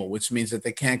stable, which means that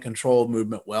they can't control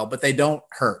movement well, but they don't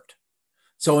hurt.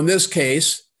 So in this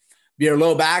case, your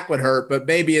low back would hurt, but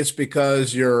maybe it's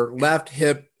because your left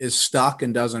hip is stuck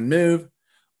and doesn't move,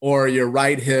 or your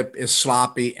right hip is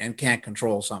sloppy and can't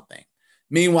control something.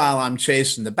 Meanwhile, I'm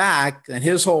chasing the back, and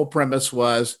his whole premise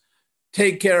was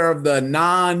take care of the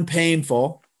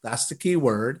non-painful, that's the key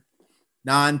word,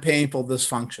 non-painful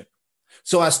dysfunction.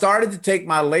 So I started to take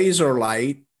my laser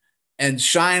light and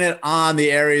shine it on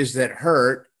the areas that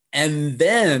hurt, and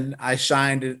then I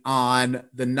shined it on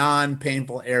the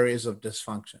non-painful areas of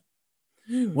dysfunction.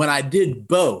 When I did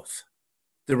both,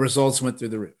 the results went through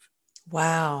the roof.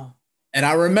 Wow. And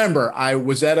I remember I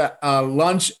was at a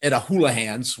lunch at a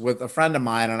Houlihan's with a friend of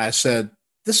mine, and I said,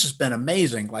 this has been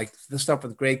amazing, like this stuff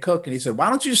with Gray Cook. And he said, why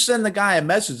don't you send the guy a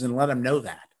message and let him know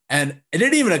that? And it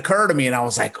didn't even occur to me. And I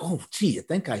was like, oh, gee, you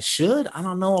think I should? I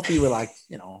don't know if he would like,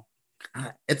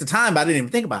 at the time, I didn't even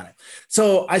think about it.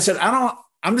 So I said,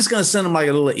 I'm just going to send him like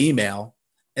a little email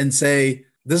and say,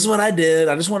 this is what I did.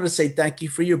 I just wanted to say thank you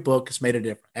for your book. It's made a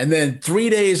difference. And then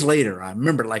 3 days later, I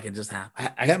remember like it just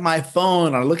happened. I got my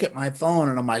phone. I look at my phone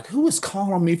and I'm like, who is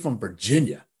calling me from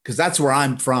Virginia? Because that's where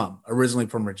I'm from, originally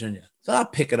from Virginia. So I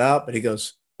pick it up and he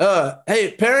goes,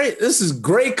 hey, Perry, this is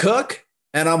Gray Cook.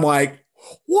 And I'm like,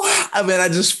 what? I mean, I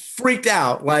just freaked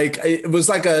out. Like it was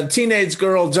like a teenage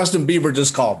girl, Justin Bieber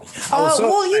just called me.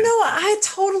 I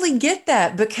totally get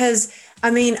that because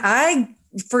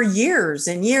for years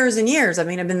and years and years, I've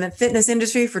been in the fitness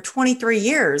industry for 23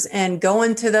 years and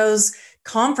going to those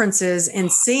conferences and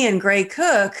seeing Gray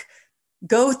Cook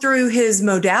go through his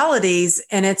modalities.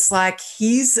 And it's like,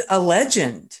 he's a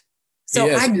legend.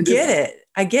 So I get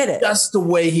it. Just the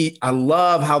way I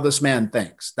love how this man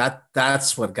thinks.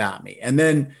 That's what got me. And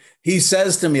then he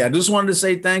says to me, I just wanted to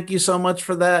say thank you so much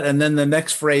for that. And then the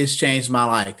next phrase changed my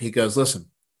life. He goes, listen,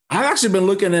 I've actually been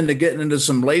looking into getting into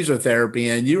some laser therapy,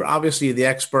 and you're obviously the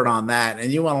expert on that, and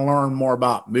you want to learn more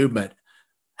about movement.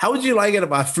 How would you like it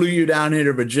if I flew you down here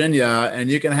to Virginia and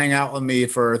you can hang out with me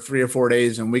for 3 or 4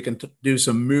 days and we can do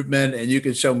some movement and you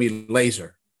can show me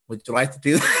laser? Would you like to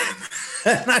do that?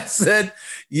 And I said,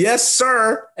 yes,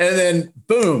 sir. And then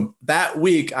boom, that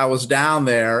week I was down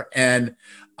there and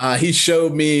he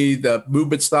showed me the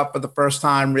movement stuff for the first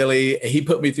time, really. He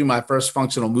put me through my first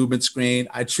functional movement screen.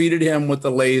 I treated him with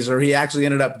the laser. He actually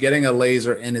ended up getting a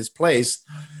laser in his place.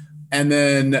 And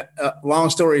then long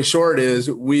story short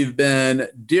is we've been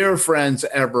dear friends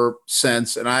ever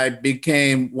since. And I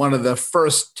became one of the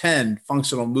first 10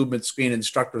 functional movement screen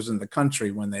instructors in the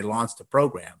country when they launched the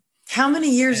program. How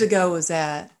many years ago was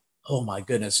that? Oh, my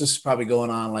goodness. This is probably going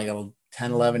on like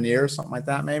 10, 11 years, something like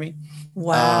that, maybe.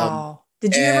 Wow.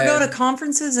 Did you ever go to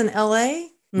conferences in LA?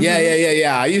 Mm-hmm.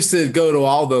 Yeah. I used to go to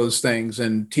all those things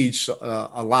and teach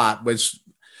a lot, which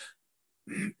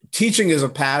teaching is a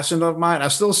passion of mine. I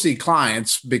still see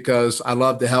clients because I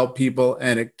love to help people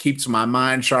and it keeps my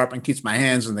mind sharp and keeps my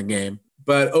hands in the game.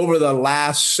 But over the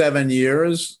last 7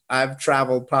 years, I've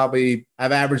traveled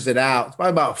I've averaged it out. It's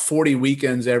probably about 40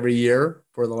 weekends every year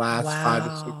for the last 5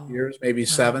 to 6 Wow. years, maybe Wow.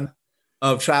 seven,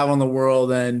 of traveling the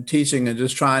world and teaching and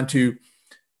just trying to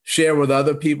share with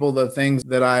other people the things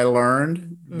that I learned.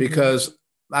 Mm-hmm. Because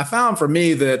I found for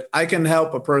me that I can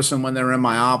help a person when they're in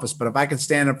my office, but if I can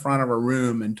stand in front of a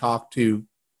room and talk to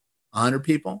 100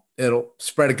 people, it'll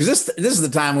spread it. Because this is the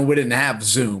time when we didn't have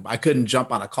Zoom. I couldn't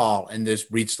jump on a call and just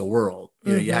reach the world.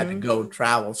 You had to Mm-hmm. go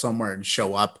travel somewhere and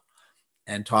show up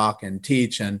and talk and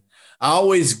teach. And I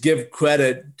always give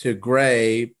credit to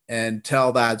Gray and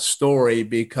tell that story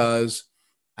because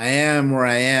I am where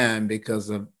I am because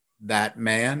of that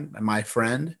man and my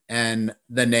friend and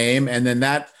the name. And then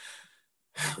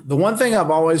the one thing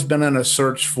I've always been in a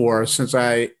search for since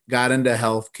I got into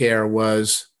healthcare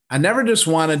was I never just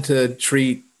wanted to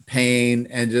treat pain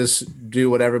and just do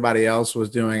what everybody else was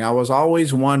doing. I was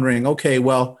always wondering, okay,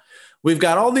 well, we've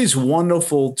got all these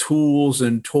wonderful tools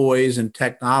and toys and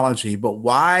technology, but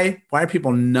why are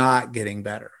people not getting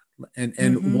better? And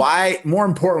Mm-hmm. why, more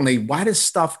importantly, why does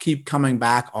stuff keep coming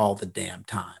back all the damn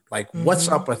time? Like, what's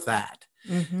Mm-hmm. up with that?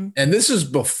 Mm-hmm. And this is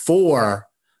before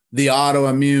the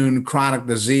autoimmune chronic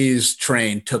disease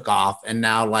train took off. And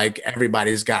now, like,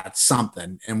 everybody's got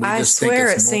something. And we I just think swear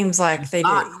it's it normal. seems like It's they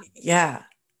not, did. Yeah.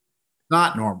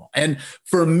 not normal. And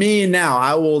for me now,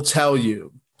 I will tell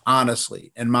you,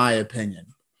 honestly, in my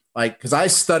opinion, like, because I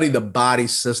study the body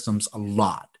systems a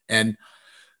lot. And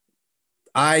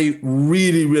I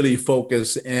really, really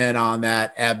focus in on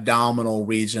that abdominal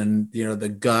region, the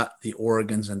gut, the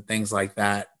organs, and things like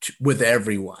that with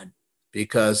everyone,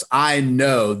 because I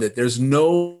know that there's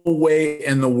no way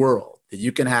in the world that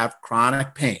you can have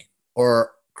chronic pain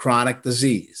or chronic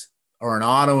disease or an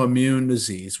autoimmune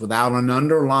disease without an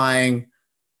underlying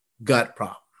gut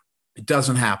problem. It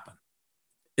doesn't happen.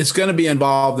 It's going to be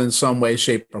involved in some way,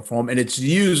 shape, or form. And it's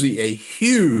usually a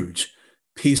huge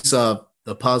piece of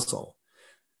the puzzle.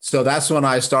 So that's when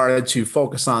I started to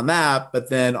focus on that,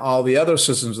 but then all the other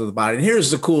systems of the body. And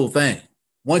here's the cool thing.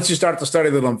 Once you start to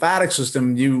study the lymphatic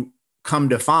system, you come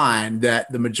to find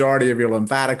that the majority of your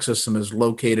lymphatic system is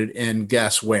located in,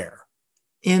 guess where?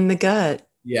 In the gut.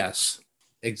 Yes,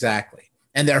 exactly.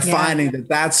 And they're Yeah. finding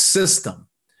that system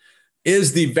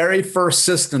is the very first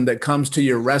system that comes to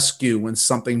your rescue when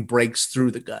something breaks through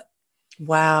the gut.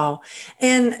 Wow.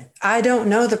 And I don't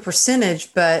know the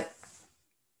percentage, but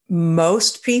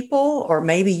most people, or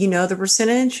maybe you know the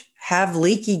percentage, have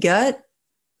leaky gut.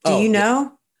 Do you Oh, yeah.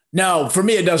 know? No, for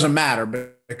me, it doesn't matter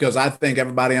because I think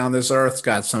everybody on this earth's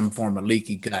got some form of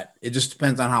leaky gut. It just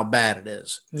depends on how bad it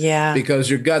is, Yeah. because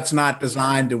your gut's not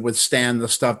designed to withstand the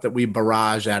stuff that we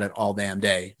barrage at it all damn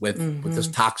day with the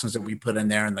Mm-hmm. toxins that we put in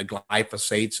there and the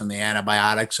glyphosates and the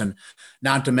antibiotics, and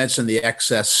not to mention the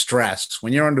excess stress.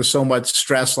 When you're under so much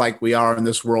stress like we are in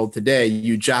this world today,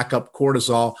 you jack up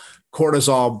cortisol.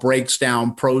 Cortisol breaks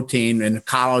down protein and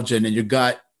collagen in your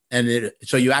gut. And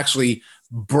so you actually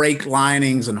break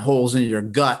linings and holes in your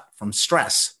gut from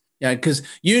stress. Yeah, because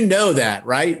you know that,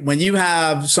 right? When you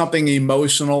have something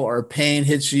emotional or pain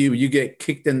hits you, you get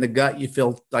kicked in the gut, you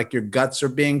feel like your guts are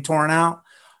being torn out.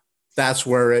 That's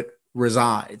where it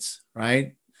resides,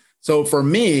 right? So for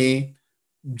me,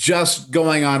 just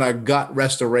going on a gut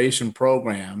restoration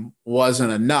program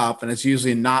wasn't enough. And it's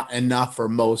usually not enough for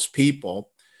most people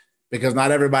because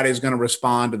not everybody is going to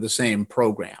respond to the same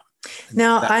program.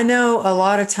 Now, I know a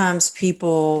lot of times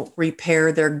people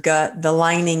repair their gut, the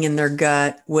lining in their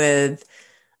gut, with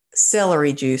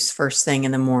celery juice first thing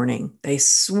in the morning. They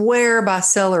swear by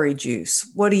celery juice.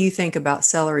 What do you think about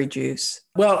celery juice?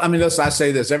 Well, I mean, listen, I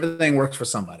say this, everything works for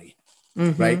somebody,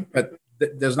 Mm-hmm. right? But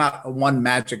there's not one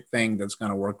magic thing that's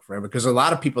going to work for everyone, because a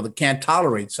lot of people that can't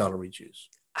tolerate celery juice,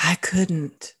 I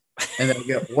couldn't. and they'll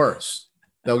get worse.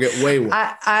 They'll get way worse.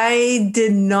 I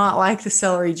did not like the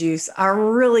celery juice. I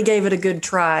really gave it a good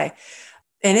try,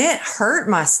 and it hurt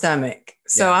my stomach.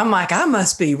 So Yeah. I'm like, I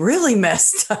must be really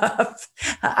messed up.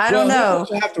 I don't Well, you know.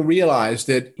 also have to realize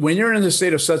that when you're in the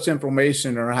state of such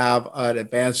inflammation or have an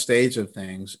advanced stage of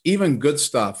things, even good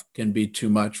stuff can be too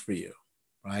much for you,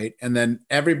 right? And then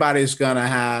everybody's going to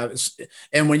have,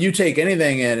 and when you take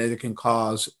anything in, it can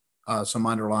cause some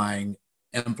underlying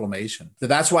inflammation. So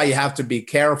that's why you have to be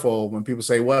careful when people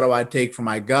say, what do I take for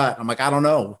my gut? I'm like, I don't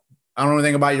know. I don't know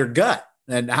anything about your gut.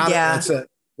 And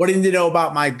what do you need to know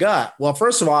about my gut? Well,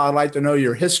 first of all, I'd like to know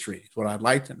your history. Is what I'd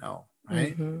like to know.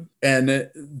 Right. Mm-hmm. And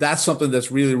that's something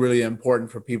that's really, really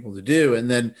important for people to do. And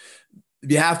then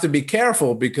you have to be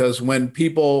careful, because when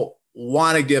people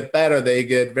want to get better, they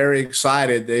get very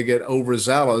excited, they get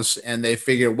overzealous, and they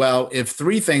figure, well, if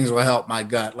 3 things will help my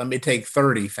gut, let me take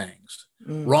 30 things.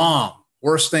 Mm-hmm. Wrong.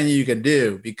 Worst thing you can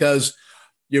do, because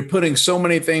you're putting so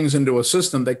many things into a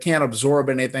system that can't absorb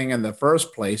anything in the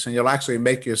first place. And you'll actually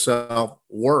make yourself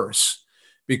worse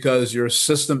because your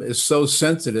system is so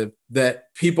sensitive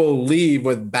that people leave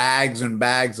with bags and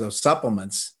bags of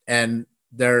supplements and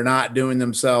they're not doing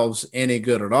themselves any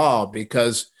good at all.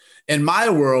 Because in my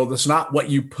world, it's not what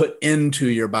you put into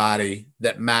your body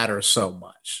that matters so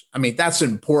much. I mean, that's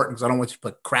important because I don't want you to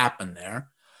put crap in there.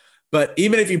 But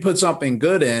even if you put something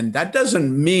good in, that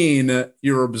doesn't mean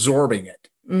you're absorbing it.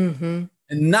 Mm-hmm.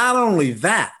 And not only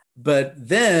that, but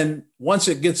then once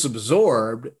it gets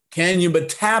absorbed, can you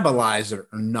metabolize it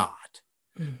or not?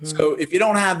 Mm-hmm. So if you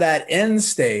don't have that end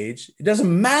stage, it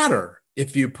doesn't matter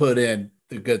if you put in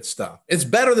the good stuff. It's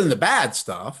better than the bad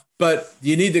stuff, but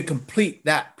you need to complete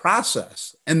that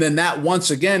process. And then that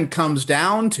once again comes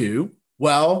down to,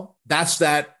 well, that's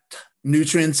that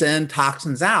nutrients in,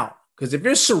 toxins out. Because if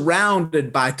you're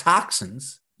surrounded by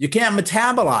toxins, you can't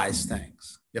metabolize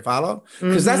things. You follow?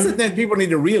 Because that's the thing people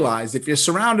need to realize. If you're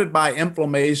surrounded by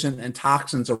inflammation and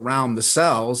toxins around the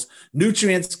cells,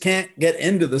 nutrients can't get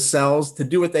into the cells to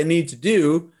do what they need to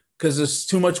do because there's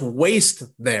too much waste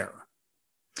there.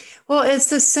 Well, it's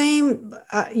the same,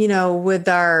 with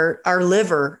our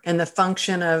liver and the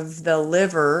function of the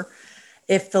liver.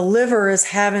 If the liver is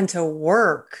having to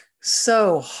work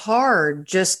so hard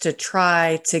just to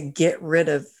try to get rid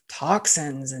of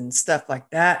toxins and stuff like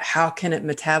that, how can it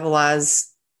metabolize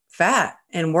fat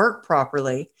and work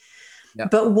properly? Yeah.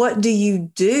 But what do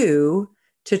you do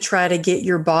to try to get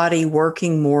your body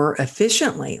working more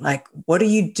efficiently? Like, what do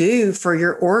you do for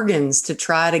your organs to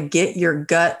try to get your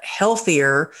gut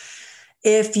healthier?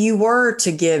 If you were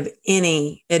to give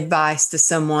any advice to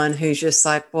someone who's just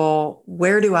like, well,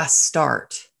 where do I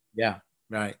start? Yeah,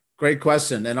 right. Great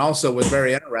question. And also what's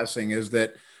very interesting is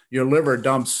that your liver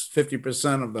dumps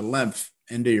 50% of the lymph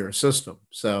into your system.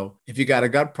 So if you got a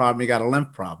gut problem, you got a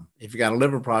lymph problem. If you got a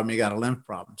liver problem, you got a lymph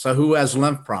problem. So who has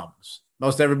lymph problems?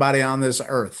 Most everybody on this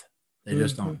earth. They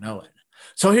just don't know it.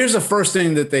 So here's the first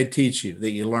thing that they teach you,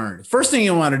 that you learn. First thing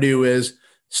you want to do is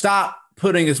stop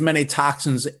putting as many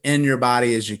toxins in your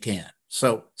body as you can.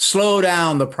 So slow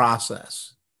down the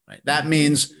process. Right? That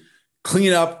means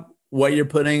clean up what you're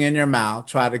putting in your mouth.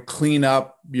 Try to clean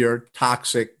up your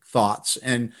toxic thoughts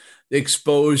and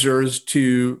exposures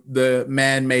to the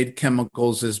man-made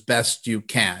chemicals as best you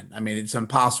can. I mean, it's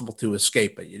impossible to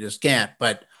escape it. You just can't,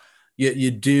 but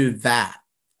you do that,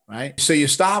 right? So you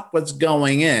stop what's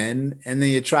going in and then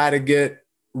you try to get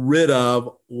rid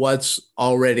of what's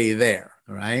already there,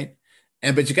 right?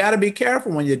 But you got to be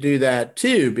careful when you do that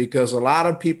too, because a lot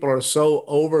of people are so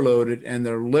overloaded and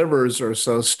their livers are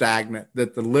so stagnant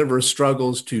that the liver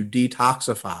struggles to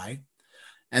detoxify.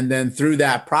 And then through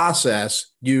that process,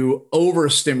 you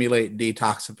overstimulate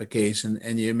detoxification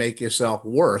and you make yourself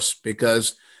worse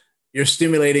because you're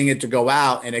stimulating it to go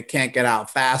out and it can't get out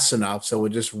fast enough. So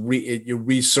it just you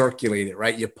recirculate it,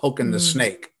 right? You're poking the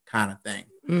snake kind of thing.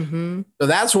 Mm-hmm. So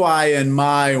that's why in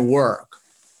my work,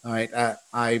 all right,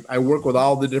 I work with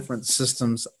all the different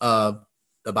systems of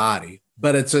the body,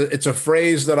 but it's a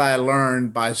phrase that I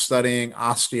learned by studying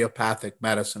osteopathic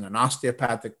medicine, and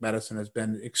osteopathic medicine has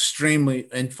been extremely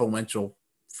influential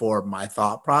for my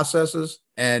thought processes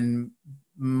and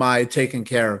my taking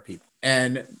care of people.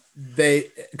 And the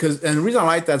reason I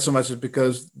like that so much is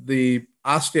because the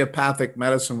osteopathic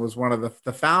medicine was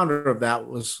the founder of that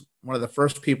was one of the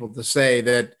first people to say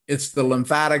that it's the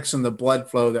lymphatics and the blood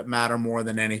flow that matter more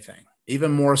than anything,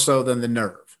 even more so than the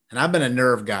nerve. And I've been a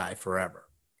nerve guy forever.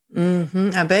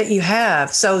 Mm-hmm. I bet you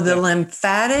have. So the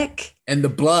lymphatic and the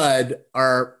blood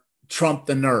are trump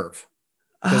the nerve.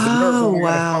 Because the nerve is going to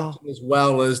function as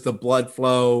well as the blood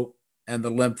flow and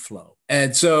the lymph flow.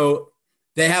 And so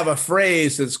they have a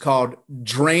phrase that's called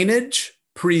drainage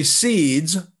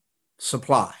precedes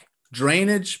supply.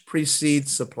 Drainage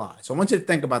precedes supply. So I want you to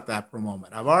think about that for a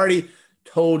moment. I've already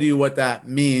told you what that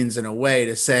means in a way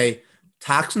to say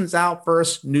toxins out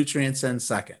first, nutrients in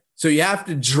second. So you have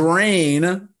to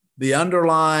drain the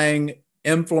underlying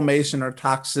inflammation or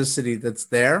toxicity that's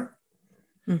there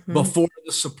before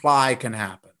the supply can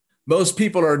happen. Most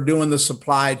people are doing the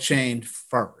supply chain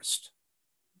first,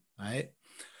 right?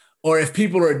 Or if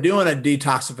people are doing a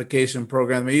detoxification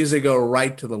program, they usually go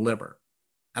right to the liver.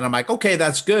 And I'm like, okay,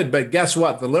 that's good. But guess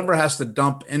what? The liver has to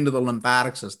dump into the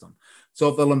lymphatic system. So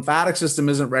if the lymphatic system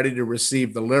isn't ready to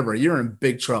receive the liver, you're in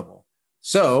big trouble.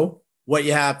 So what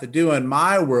you have to do in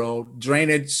my world,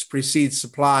 drainage precedes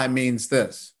supply means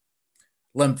this.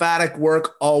 Lymphatic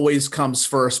work always comes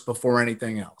first before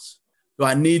anything else. So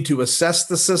I need to assess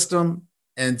the system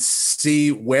and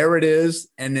see where it is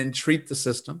and then treat the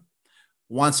system.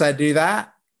 Once I do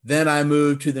that, Then I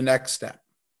move to the next step.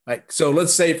 Like, so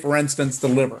let's say, for instance, the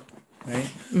liver, right?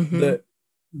 Mm-hmm.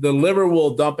 The liver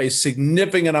will dump a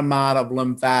significant amount of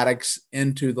lymphatics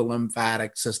into the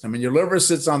lymphatic system. And your liver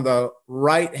sits on the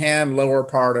right-hand lower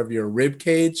part of your rib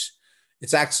cage.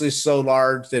 It's actually so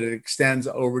large that it extends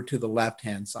over to the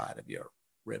left-hand side of your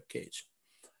rib cage.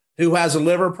 Who has a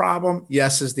liver problem?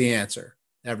 Yes is the answer.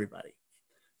 Everybody.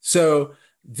 So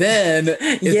then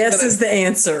yes is the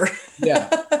answer. yeah,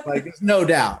 like there's no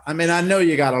doubt. I mean, I know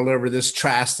you got a liver that's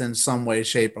trashed in some way,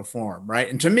 shape, or form, right?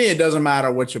 And to me, it doesn't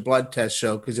matter what your blood tests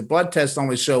show, because your blood tests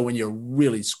only show when you're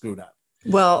really screwed up.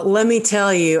 Well, let me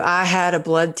tell you, I had a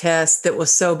blood test that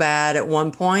was so bad at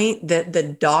one point that the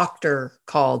doctor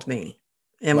called me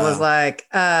and was like,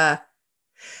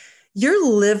 your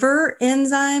liver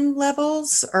enzyme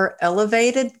levels are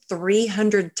elevated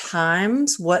 300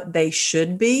 times what they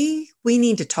should be. We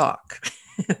need to talk.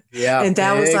 Yeah. And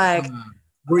that was like,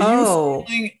 were you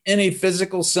feeling any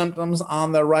physical symptoms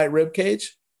on the right rib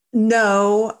cage?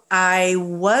 No, I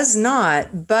was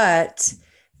not, but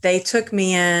they took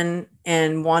me in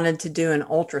and wanted to do an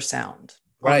ultrasound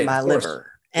on my liver.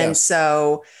 And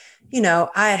so,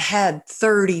 I had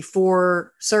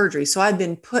 34 surgeries. So I'd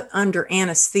been put under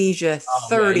anesthesia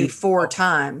 34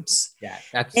 times. Yeah,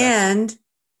 and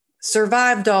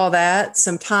survived all that.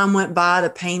 Some time went by. The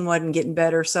pain wasn't getting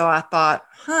better. So I thought,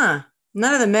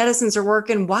 none of the medicines are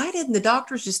working. Why didn't the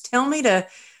doctors just tell me to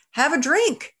have a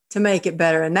drink to make it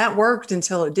better? And that worked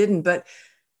until it didn't. But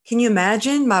can you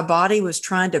imagine? My body was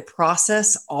trying to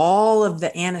process all of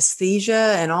the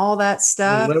anesthesia and all that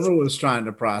stuff. The liver was trying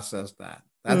to process that.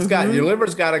 That's your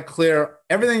liver's got to clear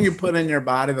everything you put in your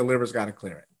body. The liver's got to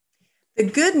clear it. The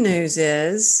good news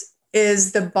is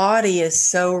the body is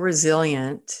so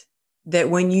resilient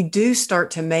that when you do start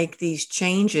to make these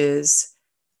changes,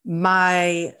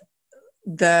 the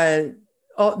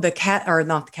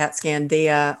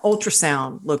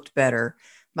ultrasound looked better.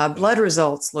 My blood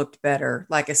results looked better.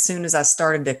 Like as soon as I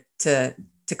started to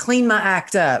clean my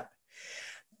act up.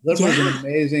 Liver is an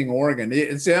amazing organ.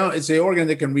 It's the organ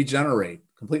that can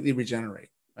completely regenerate.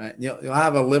 Right? You'll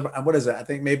have a liver. What is it? I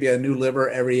think maybe a new liver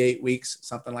every 8 weeks,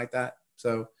 something like that.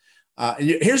 So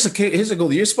here's a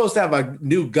goal. You're supposed to have a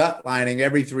new gut lining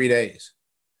every 3 days.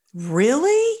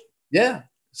 Really? Yeah.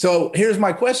 So here's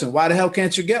my question. Why the hell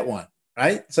can't you get one?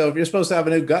 Right? So if you're supposed to have a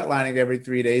new gut lining every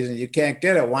 3 days and you can't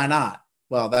get it, why not?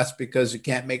 Well, that's because you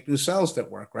can't make new cells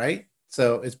that work, right?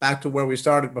 So it's back to where we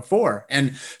started before.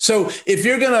 And so if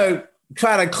you're going to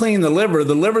try to clean the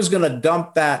liver's going to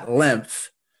dump that lymph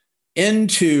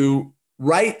into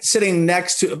sitting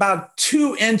next to about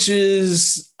 2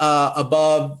 inches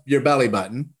above your belly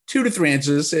button, 2 to 3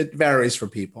 inches. It varies for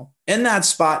people. In that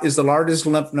spot is the largest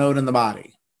lymph node in the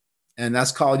body. And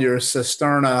that's called your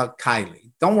cisterna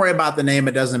chyli. Don't worry about the name.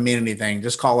 It doesn't mean anything.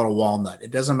 Just call it a walnut.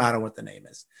 It doesn't matter what the name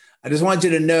is. I just want you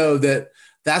to know that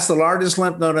that's the largest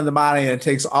lymph node in the body, and it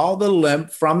takes all the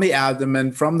lymph from the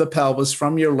abdomen, from the pelvis,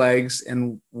 from your legs,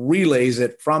 and relays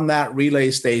it from that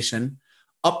relay station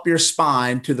up your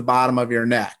spine to the bottom of your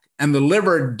neck. And the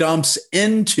liver dumps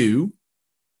into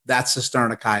that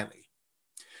cisterna chyli.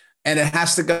 And it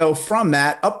has to go from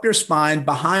that up your spine,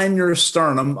 behind your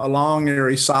sternum, along your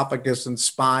esophagus and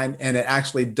spine, and it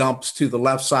actually dumps to the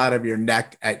left side of your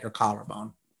neck at your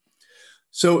collarbone.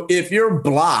 So if you're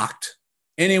blocked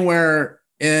anywhere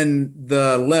in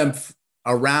the lymph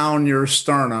around your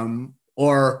sternum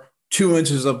or 2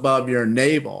 inches above your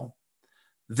navel,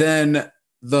 then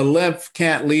the lymph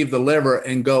can't leave the liver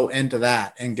and go into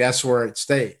that. And guess where it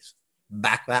stays?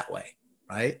 Back that way,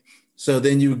 right? So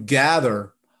then you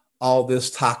gather all this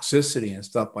toxicity and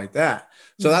stuff like that.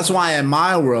 So that's why in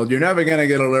my world, you're never going to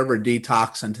get a liver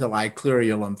detox until I clear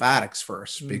your lymphatics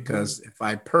first, because if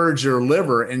I purge your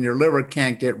liver and your liver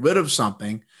can't get rid of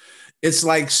something, it's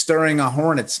like stirring a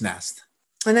hornet's nest.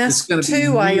 And that's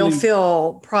too why you'll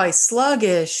feel probably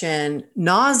sluggish and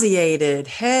nauseated,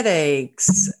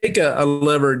 headaches. Take a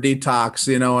liver detox,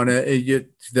 and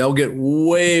they'll get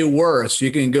way worse. You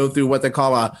can go through what they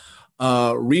call a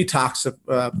not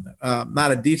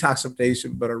a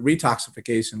detoxification, but a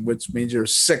retoxification, which means you're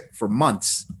sick for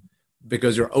months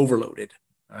because you're overloaded.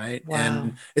 Right. Wow.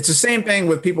 And it's the same thing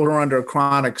with people who are under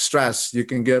chronic stress. You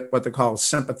can get what they call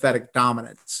sympathetic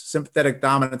dominance. Sympathetic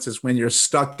dominance is when you're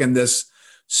stuck in this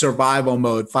survival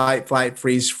mode, fight, flight,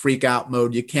 freeze, freak out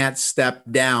mode. You can't step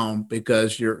down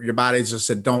because your body just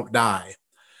said, don't die.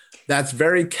 That's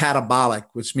very catabolic,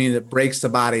 which means it breaks the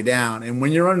body down. And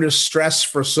when you're under stress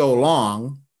for so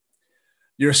long,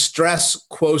 your stress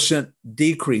quotient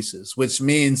decreases, which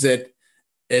means that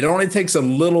it only takes a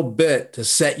little bit to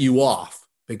set you off,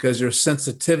 because your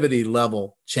sensitivity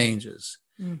level changes.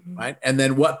 Mm-hmm. right? And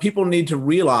then what people need to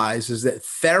realize is that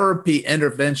therapy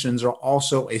interventions are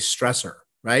also a stressor,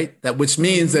 right? That which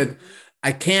means Mm-hmm. that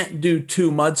I can't do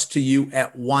too much to you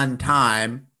at one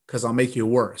time because I'll make you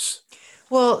worse.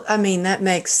 Well, I mean, that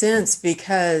makes sense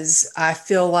because I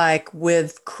feel like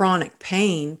with chronic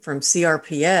pain from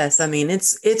CRPS, I mean,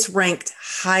 it's ranked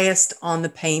highest on the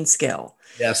pain scale,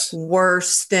 Yes.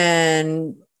 worse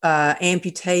than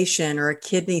amputation or a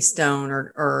kidney stone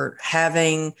or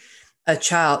having a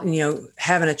child,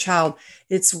 having a child,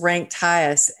 it's ranked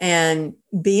highest. And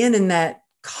being in that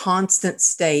constant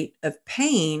state of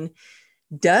pain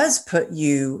does put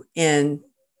you in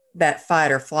that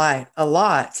fight or flight a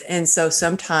lot. And so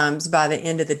sometimes by the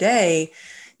end of the day,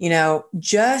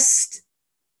 just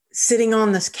sitting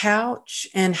on this couch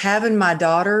and having my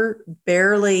daughter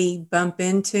barely bump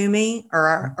into me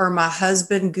or my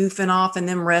husband goofing off and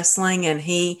them wrestling and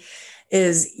he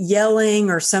is yelling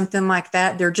or something like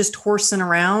that, they're just horsing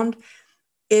around.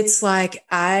 It's like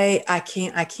I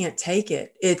can't take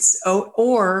it.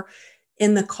 Or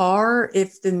in the car,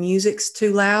 if the music's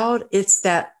too loud, it's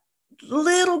that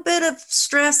little bit of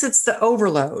stress. It's the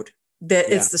overload that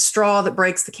Yeah. it's the straw that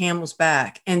breaks the camel's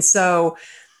back. And so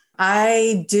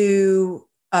I do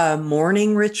a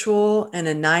morning ritual and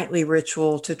a nightly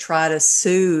ritual to try to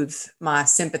soothe my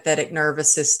sympathetic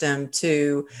nervous system,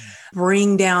 to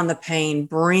bring down the pain,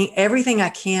 bring everything I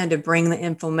can to bring the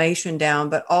inflammation down,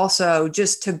 but also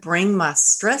just to bring my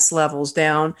stress levels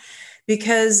down.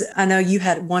 Because I know you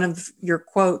had one of your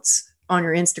quotes on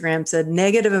your Instagram said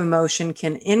negative emotion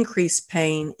can increase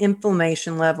pain,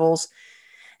 inflammation levels,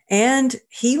 and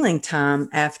healing time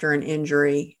after an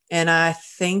injury. And I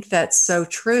think that's so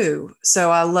true.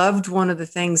 So I loved one of the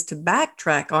things to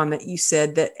backtrack on that you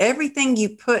said that everything you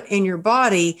put in your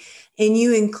body, and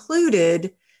you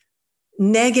included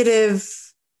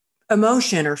negative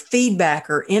emotion or feedback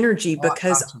or energy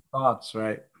because, Lots of thoughts,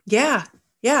 right? yeah,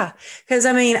 yeah. Because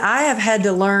I mean, I have had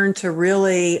to learn to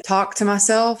really talk to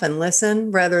myself and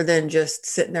listen rather than just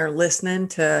sitting there listening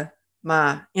to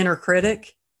my inner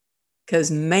critic.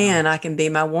 Because, Yeah. man, I can be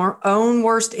my own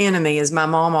worst enemy, as my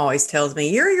mom always tells me.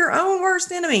 You're your own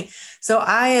worst enemy. So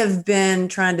I have been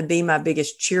trying to be my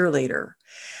biggest cheerleader.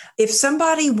 If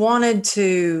somebody wanted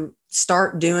to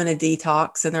start doing a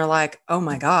detox and they're like, oh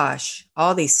my gosh,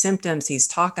 all these symptoms he's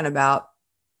talking about,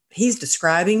 he's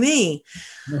describing me.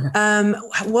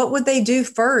 What would they do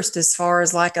first as far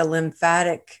as like a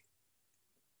lymphatic,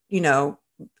 you know,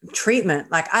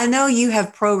 treatment? Like, I know you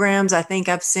have programs. I think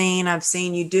I've seen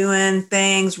you doing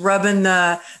things, rubbing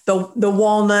the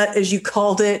walnut, as you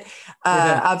called it.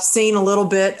 Yeah. I've seen a little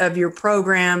bit of your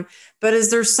program, but is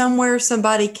there somewhere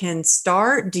somebody can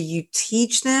start? Do you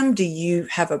teach them? Do you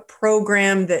have a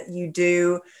program that you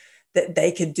do that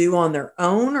they could do on their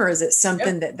own, or is it Yeah.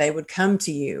 something that they would come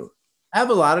to you? I have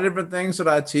a lot of different things that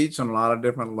I teach on a lot of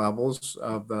different levels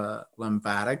of the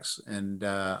lymphatics, and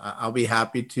I'll be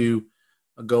happy to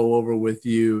go over with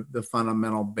you the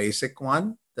fundamental basic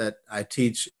one that I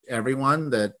teach everyone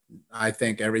that I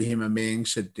think every human being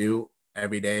should do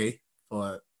every day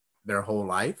for their whole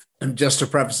life. And just to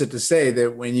preface it to say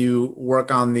that when you work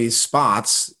on these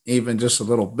spots, even just a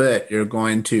little bit, you're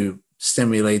going to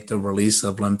stimulate the release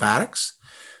of lymphatics.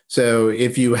 So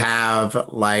if you have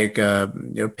like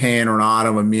pain or an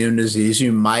autoimmune disease,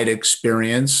 you might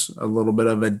experience a little bit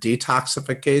of a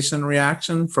detoxification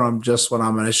reaction from just what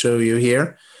I'm going to show you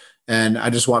here. And I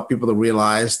just want people to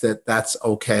realize that that's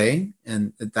okay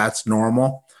and that that's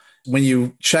normal. When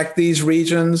you check these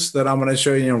regions that I'm going to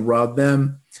show you and rub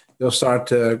them, you'll start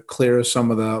to clear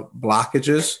some of the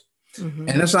blockages. Mm-hmm.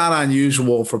 And it's not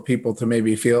unusual for people to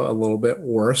maybe feel a little bit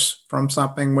worse from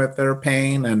something with their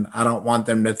pain. And I don't want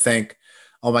them to think,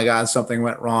 oh my God, something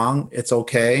went wrong. It's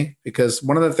okay. Because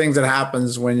one of the things that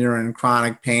happens when you're in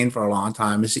chronic pain for a long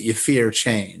time is that you fear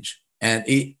change. And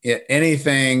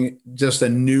anything, just a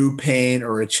new pain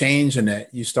or a change in it,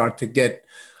 you start to get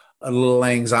a little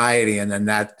anxiety, and then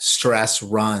that stress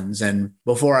runs. And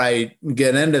before I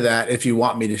get into that, if you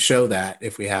want me to show that,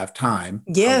 if we have time,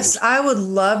 Yes, I would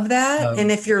love that.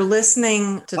 And if you're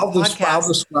listening to the I'll podcast,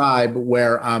 describe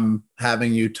where I'm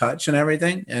having you touch and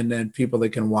everything, and then people that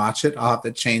can watch it. I'll have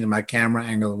to change my camera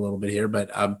angle a little bit here, but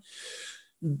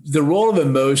the role of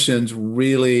emotions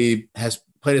really has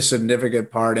played a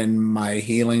significant part in my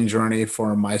healing journey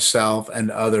for myself and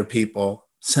other people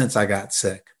since I got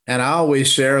sick. And I always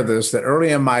share this, that early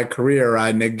in my career,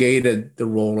 I negated the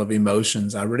role of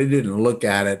emotions. I really didn't look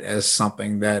at it as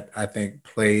something that I think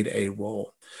played a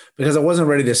role because I wasn't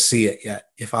ready to see it yet,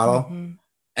 you follow? mm-hmm.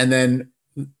 And then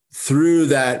through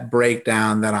that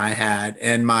breakdown that I had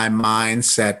in my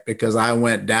mindset, because I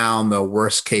went down the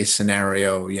worst case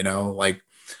scenario, like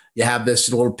you have this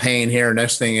little pain here.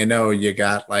 Next thing you know, you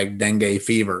got like dengue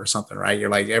fever or something, right? You're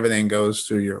like, everything goes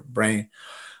through your brain.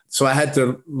 So I had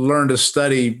to learn to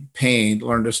study pain,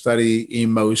 learn to study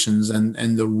emotions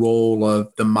and the role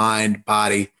of the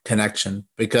mind-body connection,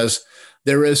 because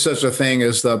there is such a thing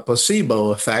as the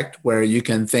placebo effect, where you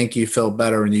can think you feel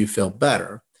better and you feel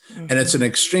better. Mm-hmm. And it's an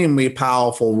extremely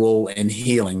powerful role in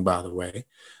healing, by the way.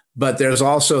 But there's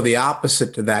also the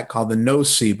opposite to that called the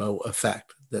nocebo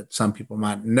effect, that some people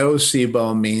might.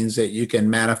 Nocebo means that you can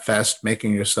manifest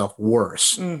making yourself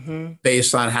worse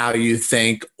based on how you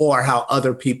think or how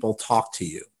other people talk to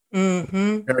you.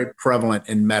 Very prevalent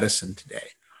in medicine today.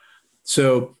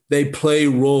 So they play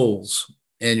roles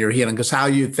in your healing, because how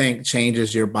you think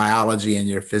changes your biology and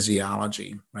your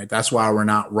physiology, right? That's why we're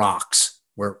not rocks.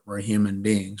 We're human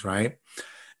beings, right?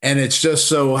 And it just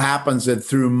so happens that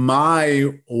through my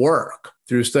work,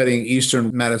 through studying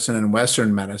Eastern medicine and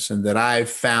Western medicine, that I've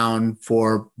found,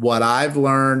 for what I've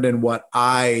learned and what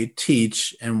I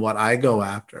teach and what I go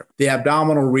after, the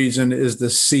abdominal region is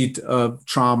the seat of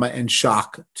trauma and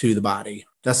shock to the body.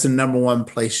 That's the number one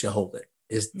place you hold it,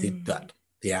 is the gut,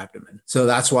 the abdomen. So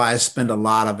that's why I spend a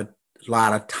lot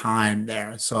of time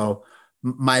there. So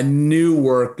my new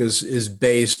work is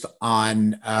based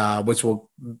on, which we'll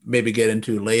maybe get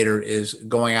into later, is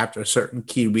going after certain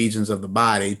key regions of the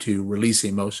body to release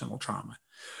emotional trauma.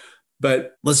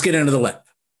 But let's get into the lymph,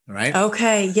 all right?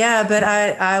 Okay, yeah, but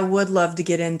I would love to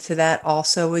get into that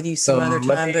also with you some other time.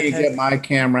 Let me get my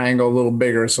camera angle a little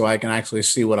bigger so I can actually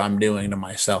see what I'm doing to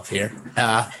myself here.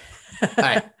 All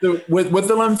right. So with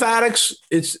the lymphatics,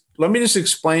 let me just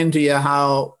explain to you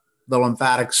how the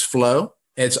lymphatics flow.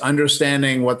 It's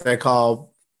understanding what they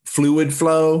call fluid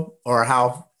flow, or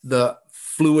how the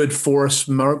fluid force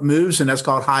moves, and that's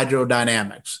called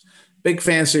hydrodynamics. Big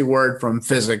fancy word from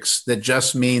physics that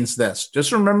just means this.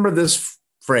 Just remember this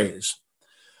phrase.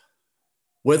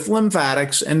 With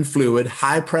lymphatics and fluid,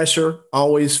 high pressure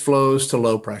always flows to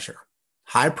low pressure.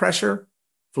 High pressure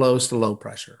flows to low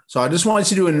pressure. So I just want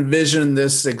you to envision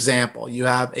this example. You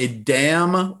have a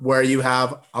dam where you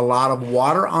have a lot of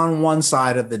water on one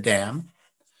side of the dam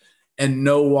and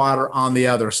no water on the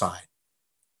other side,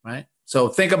 right? So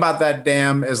think about that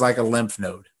dam as like a lymph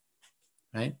node,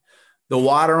 right? The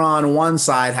water on one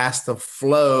side has to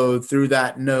flow through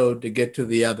that node to get to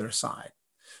the other side.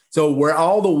 So where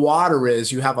all the water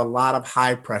is, you have a lot of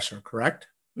high pressure, correct?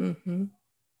 Mm-hmm.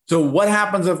 So what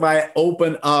happens if I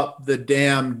open up the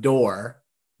dam door,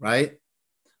 right?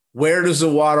 Where does the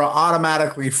water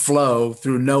automatically flow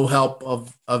through no help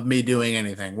of me doing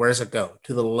anything? Where does it go?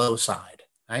 To the low side,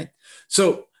 right?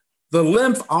 So the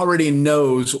lymph already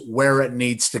knows where it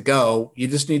needs to go. You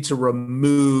just need to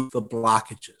remove the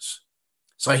blockages.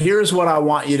 So here's what I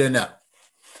want you to know.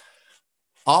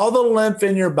 All the lymph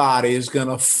in your body is going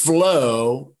to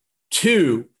flow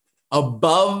to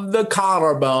above the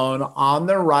collarbone on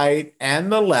the right and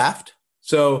the left.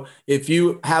 So if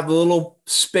you have a little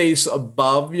space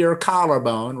above your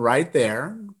collarbone right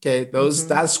there, okay,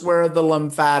 that's where the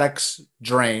lymphatics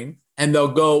drain. And they'll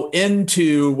go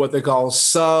into what they call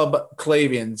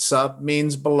subclavian. Sub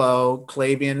means below,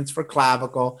 clavian is for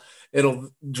clavicle. It'll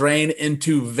drain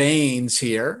into veins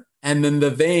here. And then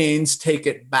the veins take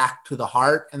it back to the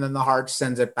heart, and then the heart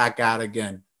sends it back out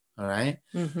again. All right.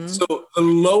 Mm-hmm. So the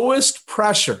lowest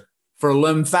pressure for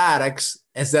lymphatics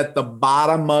is at the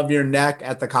bottom of your neck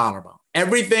at the collarbone.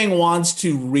 Everything wants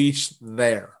to reach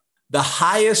there. The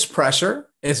highest pressure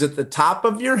is at the top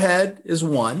of your head is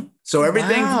 1. So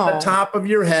everything from the top of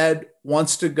your head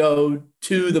wants to go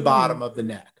to the bottom of the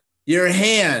neck. Your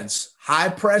hands, high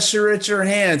pressure at your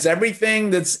hands. Everything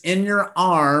that's in your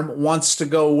arm wants to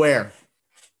go where?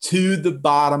 To the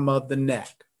bottom of the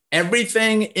neck.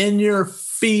 Everything in your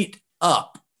feet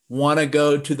up want to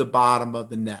go to the bottom of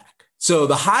the neck. So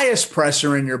the highest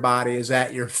pressure in your body is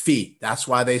at your feet. That's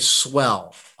why they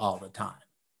swell all the time,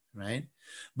 right?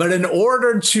 But in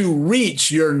order to reach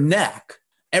your neck,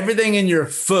 everything in your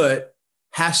foot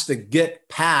has to get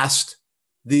past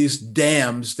these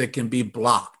dams that can be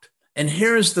blocked. And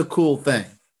here's the cool thing.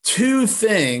 2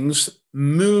 things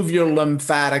move your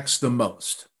lymphatics the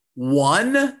most.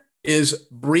 One is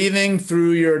breathing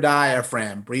through your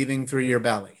diaphragm, breathing through your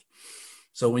belly.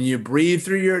 So when you breathe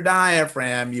through your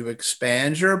diaphragm, you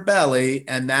expand your belly,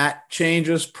 and that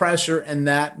changes pressure, and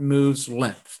that moves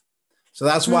lymph. So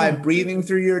that's why breathing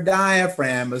through your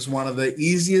diaphragm is one of the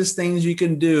easiest things you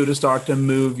can do to start to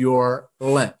move your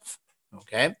lymph,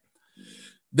 okay?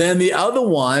 Then the other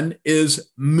one is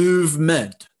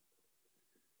movement.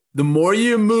 The more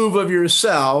you move of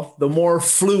yourself, the more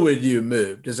fluid you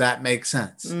move. Does that make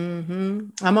sense? Mm-hmm.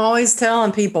 I'm always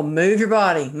telling people, move your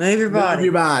body, move your body. Move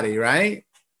your body, right?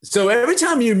 So every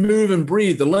time you move and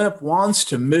breathe, the lymph wants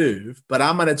to move, but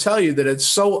I'm going to tell you that it's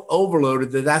so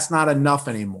overloaded that that's not enough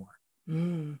anymore.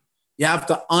 Mm. You have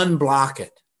to unblock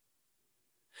it.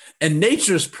 And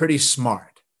nature's pretty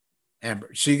smart, Amber.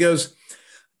 She goes,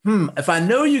 if I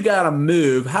know you got to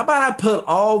move, how about I put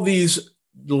all these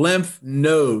lymph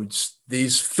nodes,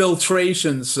 these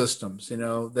filtration systems,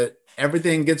 that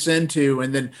everything gets into,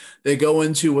 and then they go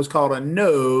into what's called a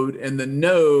node. And the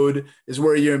node is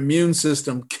where your immune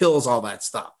system kills all that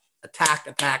stuff. Attack,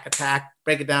 attack, attack,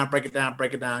 break it down, break it down,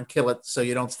 break it down, kill it so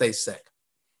you don't stay sick.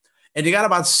 And you got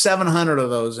about 700 of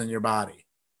those in your body.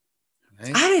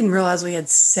 Right? I didn't realize we had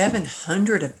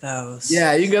 700 of those.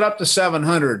 Yeah, you get up to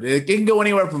 700. It can go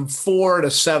anywhere from 4 to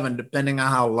 7, depending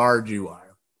on how large you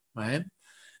are, right?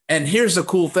 And here's the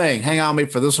cool thing. Hang on me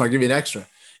for this one. I'll give you an extra.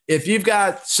 If you've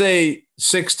got, say,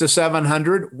 600 to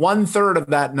 700, 1/3 of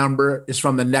that number is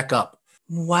from the neck up.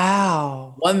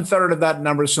 Wow. 1/3 of that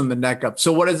number is from the neck up.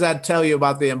 So what does that tell you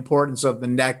about the importance of the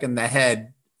neck and the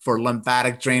head for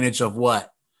lymphatic drainage of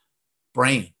what?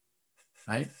 Brain,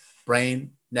 right?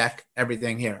 Brain, neck,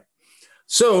 everything here.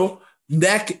 So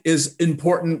neck is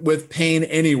important with pain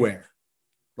anywhere.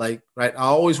 Like, right, I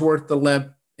always work the lymph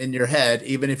in your head,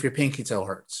 even if your pinky toe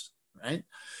hurts, right?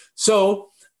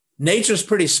 So nature's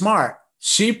pretty smart.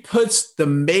 She puts the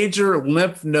major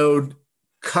lymph node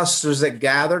clusters that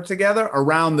gather together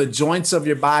around the joints of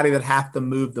your body that have to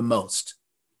move the most.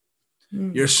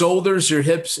 Your shoulders, your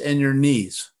hips, and your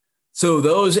knees. So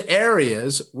those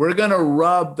areas, we're going to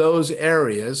rub those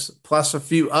areas plus a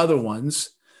few other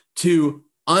ones to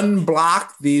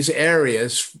unblock these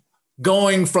areas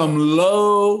going from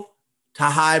low to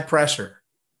high pressure.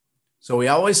 So we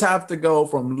always have to go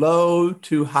from low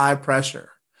to high pressure,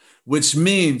 which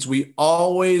means we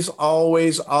always,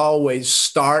 always, always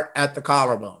start at the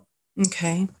collarbone.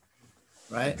 Okay.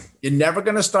 Right? You're never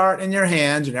going to start in your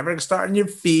hands. You're never going to start in your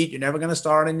feet. You're never going to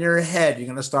start in your head. You're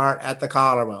going to start at the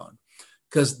collarbone,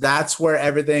 because that's where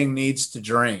everything needs to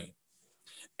drain.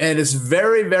 And it's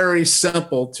very, very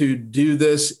simple to do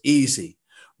this easy.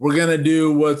 We're going to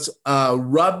do what's a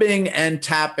rubbing and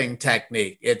tapping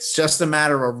technique. It's just a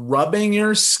matter of rubbing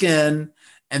your skin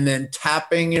and then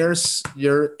tapping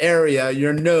your area,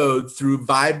 your node, through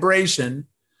vibration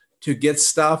to get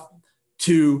stuff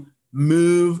to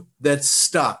move that's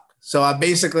stuck. So I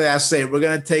say, we're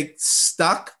going to take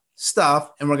stuck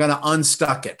stuff and we're going to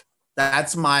unstuck it.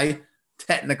 That's my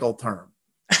technical term.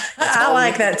 I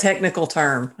like that technical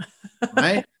term.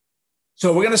 Right?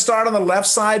 So we're going to start on the left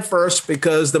side first,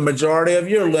 because the majority of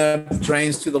your lymph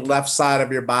drains to the left side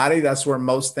of your body. That's where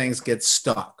most things get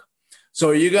stuck. So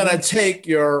you're going to take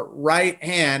your right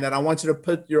hand, and I want you to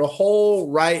put your whole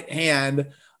right hand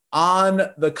on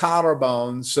the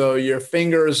collarbone. So your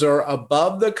fingers are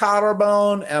above the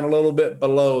collarbone and a little bit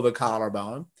below the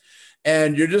collarbone.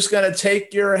 And you're just going to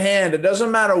take your hand. It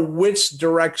doesn't matter which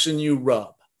direction you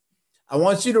rub. I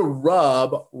want you to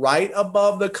rub right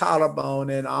above the collarbone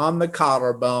and on the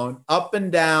collarbone, up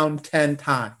and down 10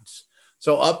 times.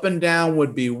 So up and down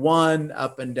would be 1,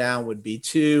 up and down would be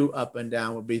 2, up and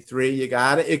down would be 3. You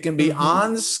got it? It can be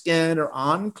on skin or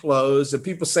on clothes. If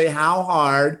people say, how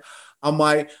hard? I'm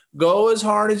like, go as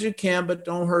hard as you can, but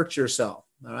don't hurt yourself.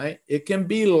 All right. It can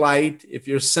be light. If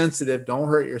you're sensitive, don't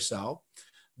hurt yourself.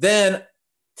 Then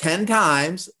 10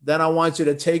 times, then I want you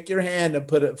to take your hand and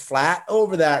put it flat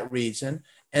over that region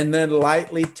and then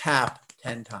lightly tap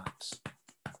 10 times.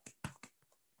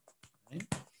 Okay.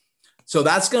 So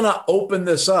that's going to open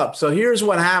this up. So here's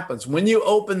what happens. When you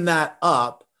open that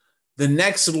up, the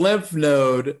next lymph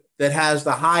node that has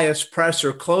the highest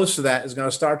pressure close to that is going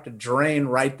to start to drain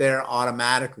right there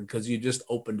automatically, because you just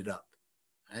opened it up.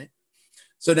 Right?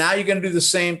 So now you're going to do the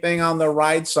same thing on the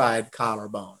right side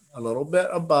collarbone, a little bit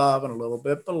above and a little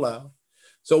bit below.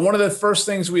 So one of the first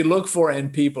things we look for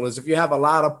in people is if you have a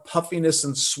lot of puffiness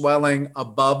and swelling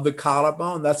above the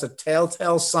collarbone, that's a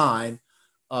telltale sign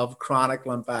of chronic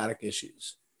lymphatic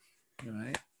issues. All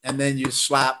right? And then you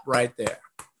slap right there,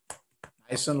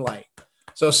 nice and light.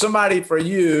 So somebody for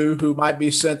you who might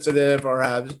be sensitive or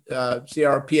have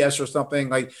CRPS or something,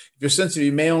 like if you're sensitive,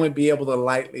 you may only be able to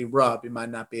lightly rub. You might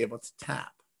not be able to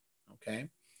tap. Okay.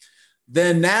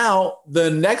 Then now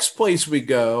the next place we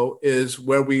go is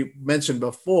where we mentioned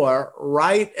before,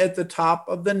 right at the top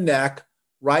of the neck,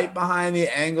 right behind the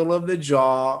angle of the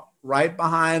jaw, right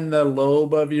behind the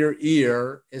lobe of your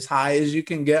ear, as high as you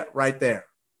can get right there.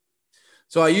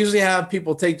 So I usually have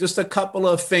people take just a couple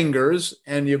of fingers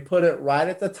and you put it right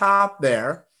at the top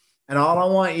there. And all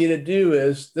I want you to do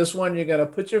is this one, you're going to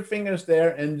put your fingers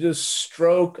there and just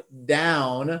stroke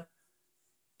down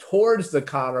towards the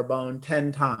collarbone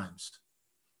 10 times.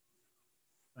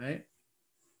 Right?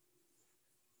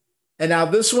 And now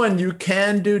this one you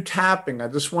can do tapping. I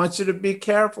just want you to be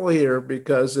careful here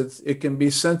because it can be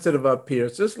sensitive up here.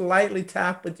 So just lightly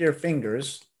tap with your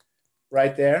fingers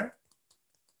right there.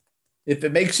 If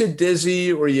it makes you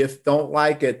dizzy or you don't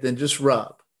like it, then just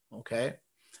rub, okay?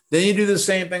 Then you do the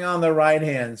same thing on the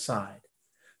right-hand side.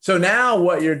 So now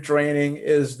what you're draining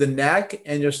is the neck,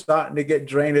 and you're starting to get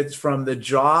drainage from the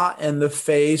jaw and the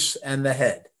face and the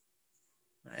head,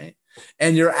 right?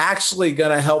 And you're actually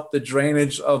going to help the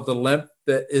drainage of the lymph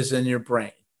that is in your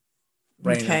brain.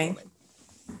 Okay.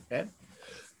 Okay.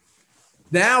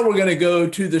 Now we're going to go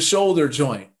to the shoulder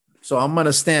joint. So I'm going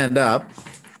to stand up,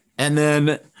 and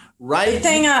then Good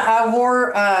thing I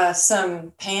wore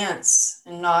some pants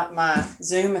and not my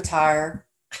Zoom attire.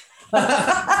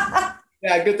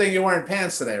 Yeah, good thing you're wearing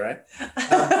pants today, right?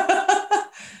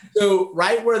 So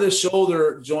right where the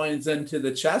shoulder joins into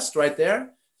the chest, right there,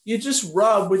 you just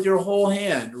rub with your whole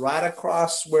hand right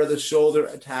across where the shoulder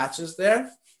attaches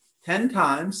there 10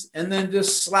 times, and then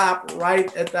just slap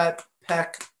right at that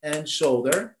pec and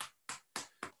shoulder.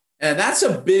 And that's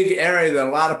a big area that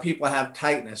a lot of people have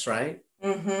tightness, right?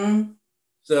 Mm-hmm.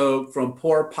 So from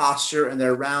poor posture, and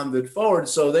they're rounded forward.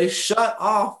 So they shut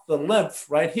off the lymph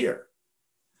right here.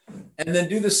 And then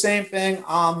do the same thing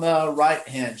on the right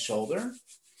hand shoulder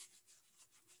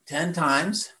 10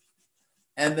 times,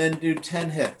 and then do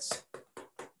 10 hits.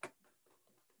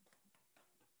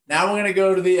 Now we're going to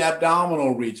go to the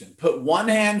abdominal region. Put one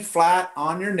hand flat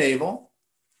on your navel,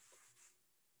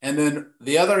 and then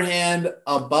the other hand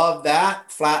above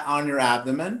that, flat on your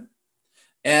abdomen.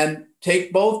 And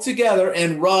take both together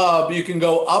and rub. You can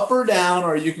go up or down,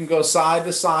 or you can go side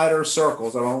to side or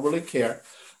circles. I don't really care.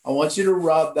 I want you to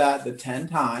rub that the 10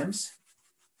 times.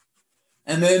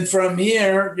 And then from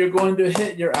here, you're going to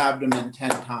hit your abdomen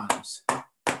 10 times.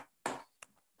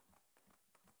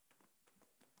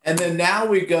 And then now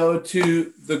we go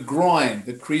to the groin,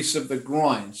 the crease of the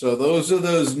groin. So those are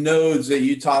those nodes that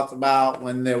you talked about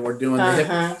when they were doing the hip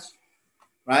thrust,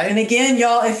 right? And again,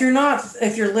 y'all, if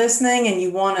you're listening and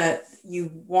you want to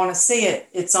see it,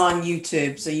 it's on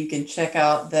YouTube, so you can check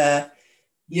out the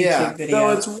YouTube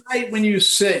video. So it's right when you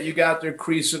sit, you got the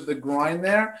crease of the groin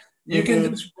there. You can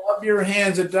just rub your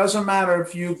hands. It doesn't matter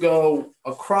if you go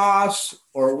across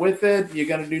or with it. You're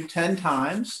going to do 10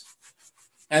 times.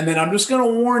 And then I'm just going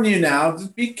to warn you now,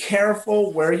 just be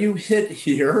careful where you hit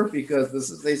here, because this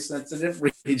is a sensitive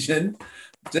region.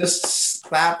 Just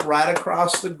slap right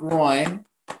across the groin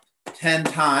 10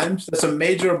 times. That's a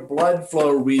major blood flow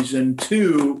region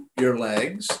to your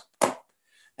legs.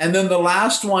 And then the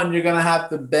last one, you're going to have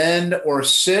to bend or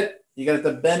sit. You got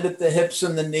to bend at the hips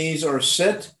and the knees or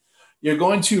sit. You're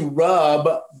going to rub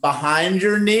behind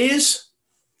your knees.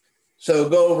 So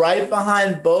go right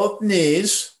behind both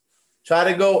knees.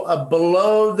 Try to go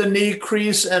below the knee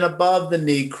crease and above the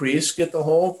knee crease. Get the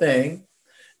whole thing.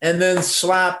 And then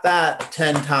slap that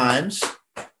 10 times.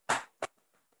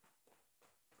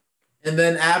 And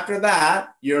then after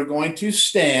that, you're going to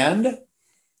stand,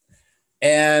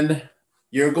 and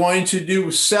you're going to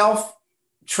do self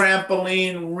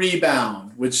trampoline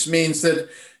rebound, which means that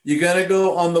you're going to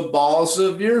go on the balls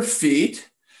of your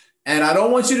feet. And I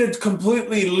don't want you to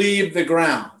completely leave the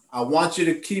ground. I want you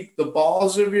to keep the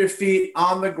balls of your feet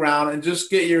on the ground and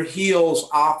just get your heels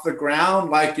off the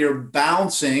ground like you're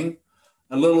bouncing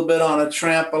a little bit on a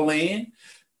trampoline.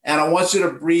 And I want you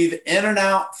to breathe in and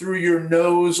out through your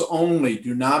nose only.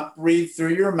 Do not breathe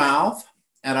through your mouth.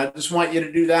 And I just want you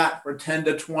to do that for 10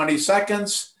 to 20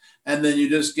 seconds. And then you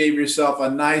just gave yourself a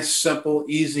nice, simple,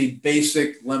 easy,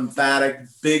 basic lymphatic,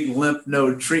 big lymph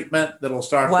node treatment that'll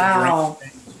start to drain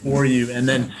things for you. And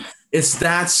then it's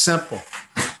that simple.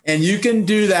 And you can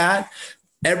do that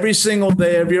every single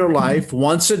day of your life,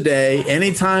 once a day,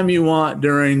 anytime you want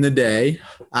during the day.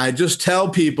 I just tell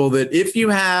people that if you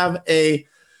have a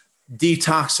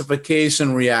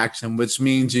detoxification reaction, which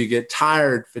means you get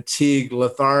tired, fatigued,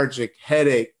 lethargic,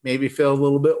 headache, maybe feel a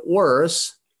little bit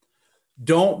worse,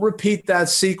 don't repeat that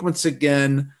sequence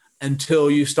again until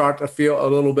you start to feel a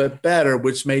little bit better,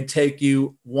 which may take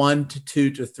you 1 to 2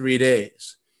 to 3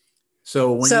 days.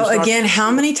 So again, how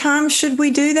many times should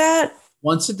we do that?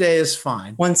 Once a day is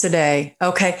fine. Once a day.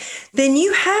 Okay. Then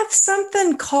you have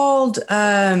something called,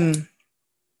 what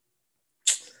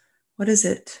is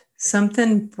it?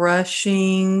 Something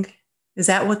brushing. Is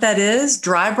that what that is?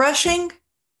 Dry brushing?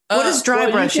 What is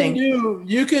dry brushing?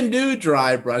 You can do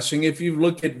dry brushing if you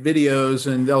look at videos,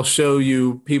 and they'll show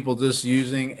you people just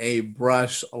using a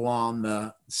brush along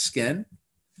the skin.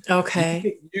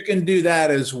 Okay. You can do that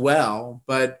as well,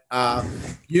 but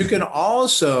you can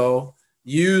also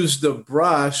use the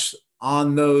brush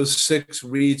on those 6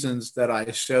 regions that I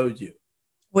showed you.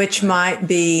 which right? might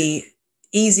be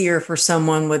easier for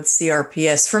someone with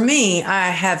CRPS. For me, I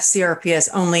have CRPS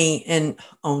only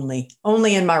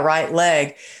in my right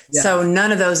leg. So Yeah.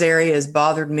 none of those areas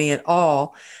bothered me at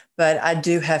all. But I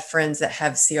do have friends that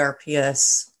have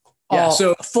CRPS, Yeah. all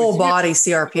So full with you, body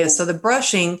CRPS. So so, the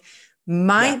brushing yeah.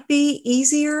 might be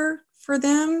easier for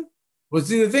them. Well,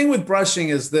 see, the thing with brushing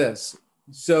is this.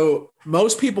 So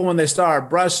most people, when they start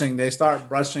brushing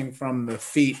from the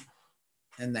feet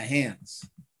and the hands,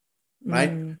 right?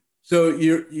 Mm, So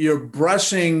you're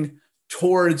brushing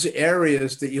towards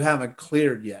areas that you haven't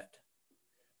cleared yet.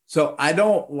 So I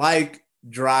don't like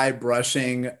dry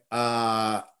brushing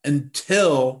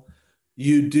until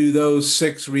you do those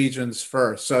 6 regions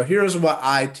first. So here's what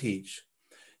I teach.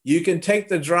 You can take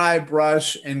the dry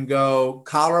brush and go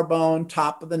collarbone,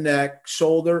 top of the neck,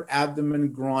 shoulder,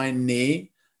 abdomen, groin,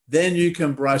 knee. Then you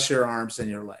can brush your arms and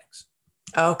your legs.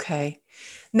 okay.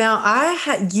 Now, I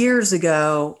had years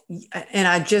ago, and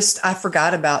I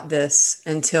forgot about this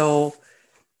until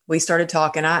we started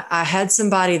talking. I had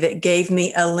somebody that gave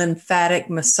me a lymphatic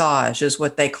massage, is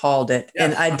what they called it.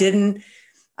 And Yes.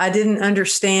 I didn't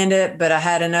understand it, but I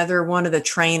had another one of the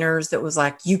trainers that was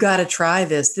like, you got to try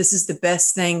this. This is the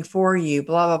best thing for you,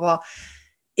 blah, blah, blah.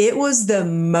 It was the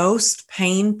most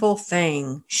painful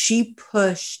thing. She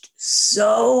pushed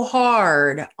so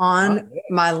hard Oh, on yeah.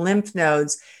 my lymph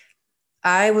nodes.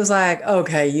 I was like,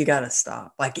 okay, you got to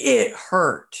stop. Like it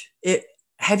hurt.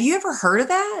 Have you ever heard of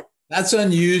that? That's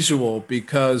unusual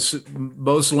because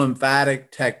most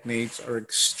lymphatic techniques are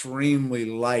extremely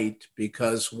light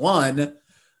because one,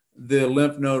 the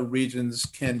lymph node regions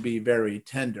can be very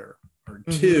tender. Or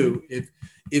Mm-hmm. two,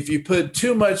 if you put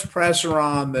too much pressure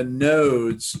on the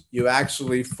nodes, you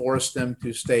actually force them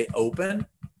to stay open.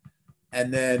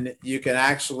 And then you can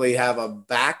actually have a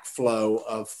backflow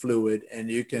of fluid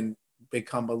and you can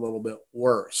become a little bit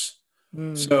worse.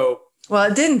 Mm. So,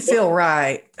 Well, it didn't feel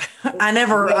right. I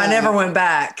never yeah. went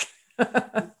back.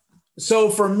 So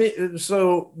for me,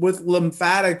 so with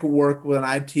lymphatic work, when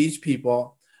I teach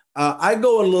people, I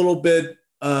go a little bit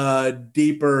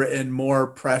deeper and more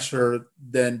pressure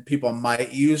than people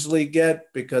might usually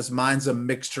get because mine's a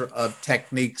mixture of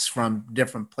techniques from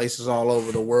different places all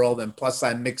over the world. And plus,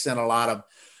 I mix in a lot of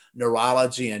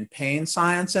neurology and pain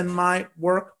science in my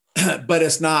work, but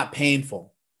it's not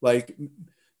painful. Like,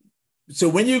 so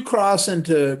when you cross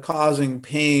into causing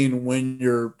pain when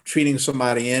you're treating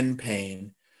somebody in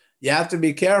pain, you have to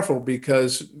be careful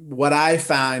because what I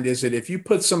find is that if you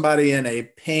put somebody in a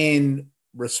pain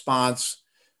response,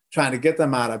 trying to get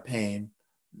them out of pain,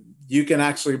 you can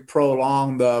actually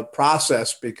prolong the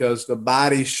process because the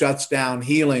body shuts down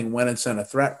healing when it's in a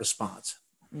threat response.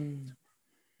 Mm.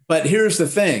 But here's the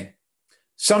thing.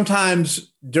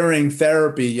 Sometimes during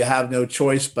therapy, you have no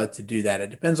choice but to do that. It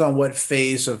depends on what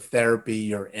phase of therapy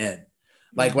you're in.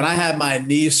 Like when I Mm-hmm. had my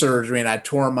knee surgery and I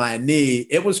tore my knee,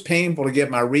 it was painful to get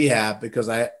my rehab because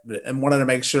I wanted to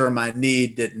make sure my knee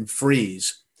didn't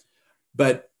freeze.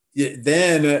 But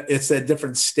then it's a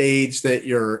different stage that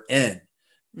you're in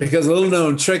because a little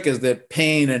known trick is that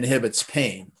pain inhibits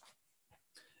pain.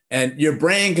 And your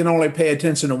brain can only pay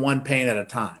attention to one pain at a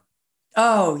time.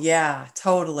 Oh, yeah,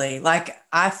 totally. Like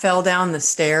I fell down the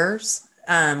stairs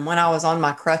when I was on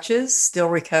my crutches, still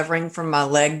recovering from my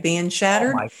leg being Oh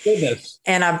shattered, my goodness.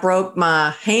 and I broke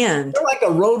my hand. You're like a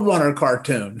Roadrunner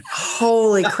cartoon.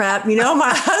 Holy crap. You know,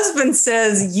 my husband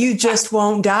says, you just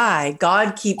won't die.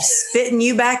 God keeps spitting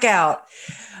you back out.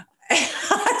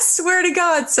 I swear to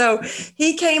God. So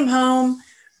he came home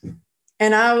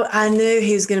and I knew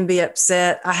he was going to be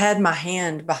upset. I had my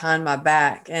hand behind my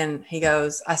back and he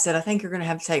goes, I said, I think you're going to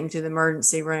have to take me to the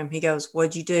emergency room. He goes,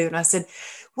 what'd you do? And I said,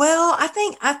 well, I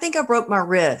think I broke my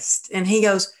wrist. And he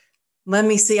goes, let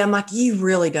me see. I'm like, you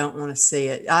really don't want to see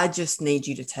it. I just need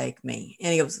you to take me.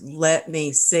 And he goes, let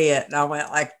me see it. And I went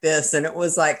like this and it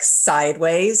was like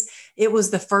sideways. It was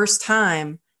the first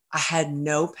time I had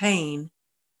no pain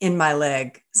in my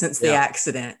leg since the Yeah.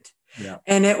 accident. Yeah.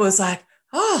 And it was like,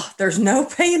 oh, there's no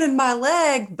pain in my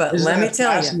leg. But Isn't let me that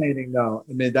tell you, fascinating though?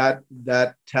 I mean,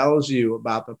 that tells you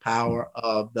about the power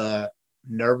of the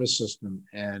nervous system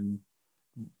and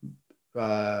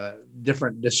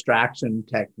different distraction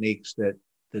techniques that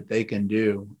they can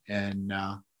do. And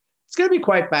it's going to be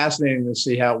quite fascinating to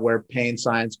see how where pain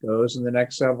science goes in the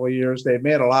next several years. They've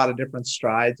made a lot of different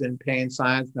strides in pain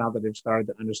science now that they've started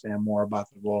to understand more about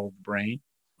the role of the brain.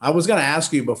 I was going to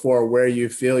ask you before where you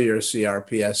feel your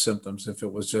CRPS symptoms, if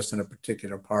it was just in a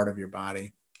particular part of your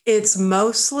body. it's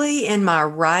mostly in my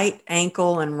right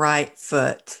ankle and right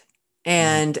foot. Mhm.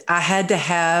 And I had to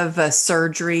have a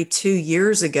surgery 2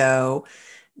 years ago,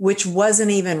 which wasn't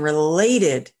even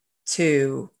related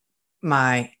to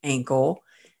my ankle,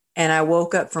 and I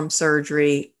woke up from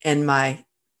surgery, and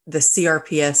the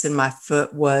CRPS in my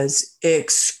foot was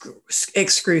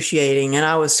excruciating, and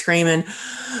I was screaming,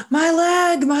 my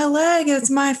leg, it's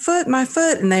my foot, my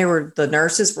foot. And the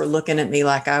nurses were looking at me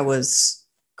like I was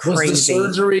Was the crazy.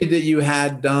 surgery that you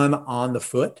had done on the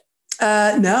foot?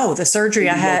 No, the surgery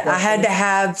I had to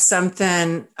have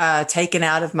something taken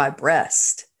out of my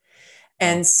breast.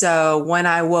 And so when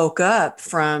I woke up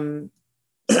from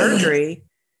surgery,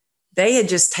 they had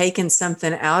just taken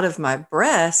something out of my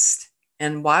breast.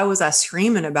 And why was I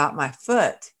screaming about my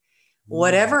foot?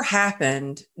 Whatever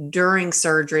happened during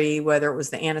surgery, whether it was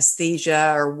the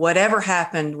anesthesia or whatever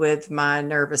happened with my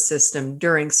nervous system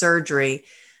during surgery,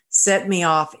 set me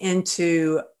off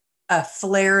into a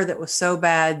flare that was so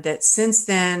bad that since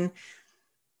then,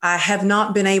 I have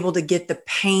not been able to get the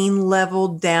pain level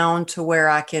down to where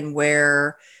I can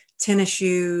wear tennis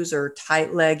shoes or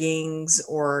tight leggings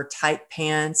or tight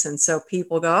pants. And so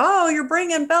people go, oh, you're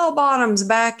bringing bell bottoms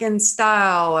back in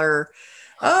style, or,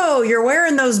 oh, you're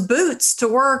wearing those boots to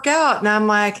work out. And I'm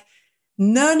like,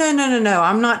 no, no, no, no, no.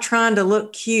 I'm not trying to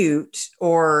look cute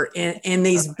or in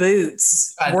these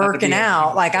boots working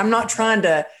out. Like, I'm not trying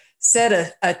to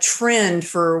set a trend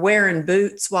for wearing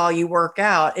boots while you work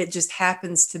out. It just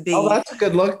happens to be. Oh, that's a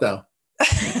good look, though.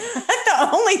 The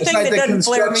only thing that doesn't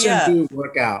flare me up. Boot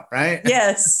workout, right?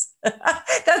 Yes,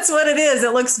 that's what it is.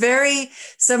 It looks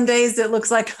some days it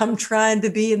looks like I'm trying to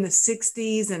be in the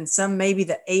 60s and some maybe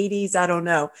the 80s. I don't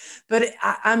know. But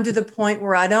I'm to the point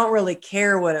where I don't really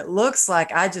care what it looks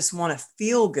like. I just want to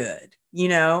feel good,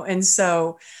 And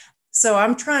so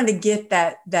I'm trying to get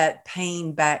that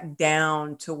pain back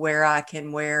down to where I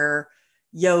can wear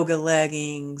yoga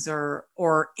leggings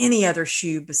or any other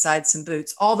shoe besides some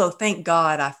boots. Although thank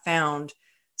God I found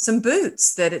some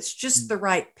boots that it's just the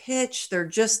right pitch. They're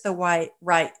just the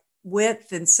right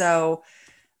width. And so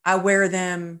I wear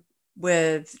them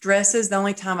with dresses. The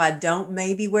only time I don't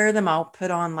maybe wear them, I'll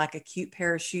put on like a cute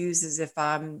pair of shoes as if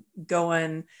I'm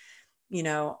going,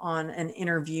 on an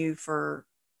interview for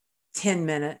 10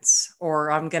 minutes,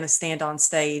 or I'm going to stand on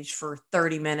stage for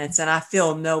 30 minutes and I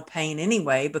feel no pain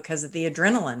anyway because of the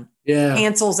adrenaline.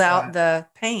 Cancels out the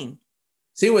pain.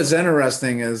 See, what's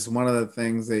interesting is one of the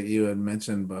things that you had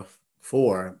mentioned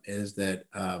before is that,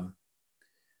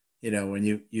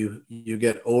 when you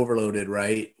get overloaded,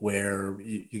 right, where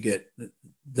you get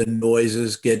the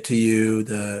noises get to you,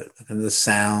 the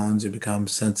sounds, you become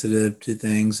sensitive to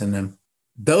things. And then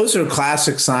those are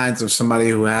classic signs of somebody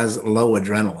who has low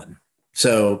adrenaline.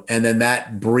 So, and then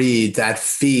that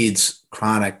feeds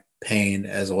chronic pain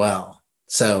as well.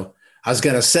 So I was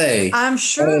going to say, I'm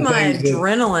sure my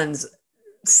adrenaline's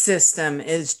system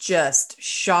is just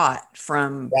shot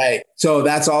from. Right. So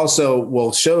that's also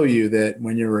will show you that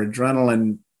when your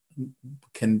adrenaline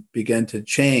can begin to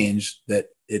change, that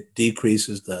it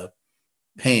decreases the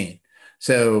pain.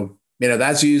 So,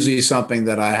 that's usually something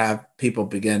that I have people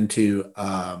begin to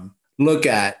look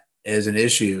at as an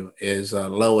issue is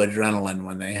low adrenaline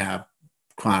when they have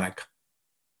chronic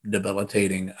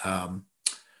debilitating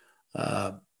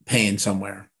pain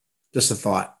somewhere. Just a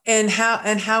thought. And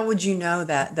how would you know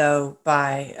that though?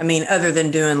 Other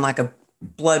than doing like a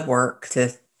blood work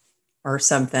or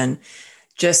something,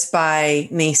 just by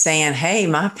me saying, hey,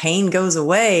 my pain goes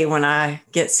away when I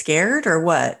get scared, or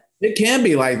what? It can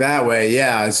be like that way.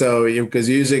 Yeah. So, because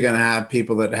usually going to have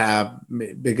people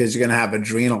because you're going to have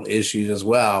adrenal issues as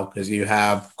well, because you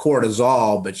have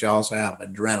cortisol, but you also have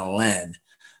adrenaline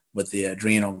with the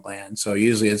adrenal gland. So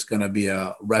usually it's going to be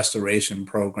a restoration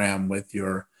program with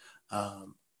your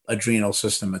adrenal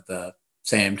system at the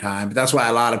same time. But that's why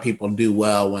a lot of people do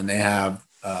well when they have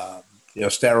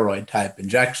steroid type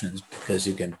injections, because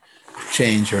you can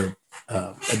change your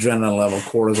adrenaline level,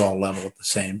 cortisol level at the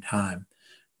same time.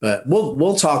 But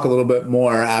we'll talk a little bit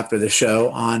more after the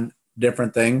show on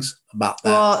different things about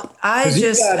that. Well, I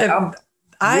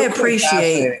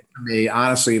appreciate me,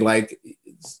 honestly.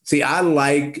 I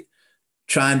like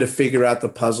trying to figure out the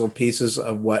puzzle pieces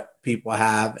of what people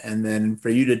have, and then for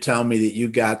you to tell me that you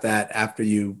got that after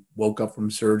you woke up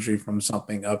from surgery from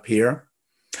something up here.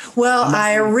 Well,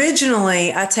 I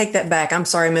take that back. I'm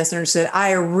sorry, misunderstood.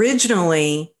 I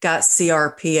originally got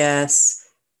CRPS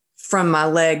from my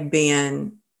leg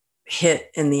being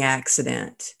hit in the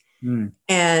accident. And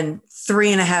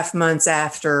 3.5 months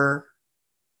after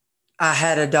I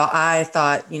had I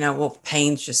thought,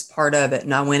 pain's just part of it.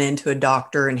 And I went into a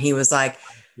doctor and he was like,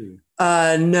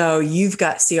 no, you've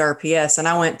got CRPS. And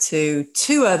I went to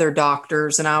 2 other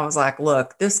doctors and I was like,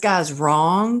 look, this guy's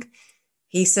wrong.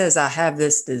 He says I have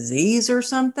this disease or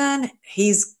something.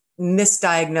 He's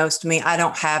misdiagnosed me. I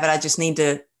don't have it. I just need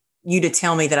to you to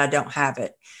tell me that I don't have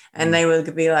it. And Mm. they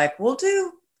would be like, we'll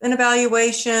do an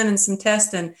evaluation and some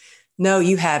testing. No,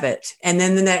 you have it. And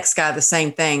then the next guy, the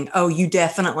same thing. Oh, you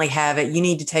definitely have it. You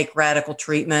need to take radical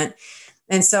treatment.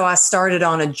 And so I started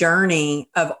on a journey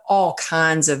of all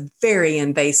kinds of very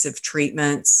invasive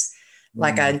treatments.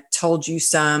 Like Mm. I told you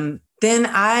some. Then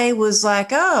I was like,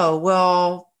 oh,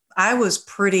 well, I was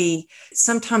pretty,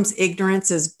 sometimes ignorance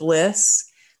is bliss.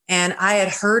 And I had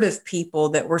heard of people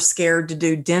that were scared to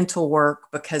do dental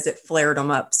work because it flared them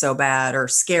up so bad, or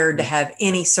scared to have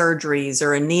any surgeries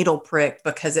or a needle prick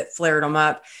because it flared them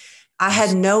up. I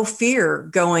had no fear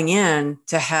going in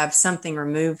to have something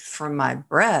removed from my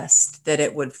breast that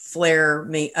it would flare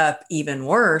me up even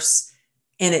worse.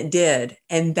 And it did.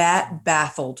 And that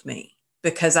baffled me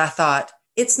because I thought,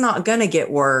 it's not going to get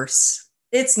worse.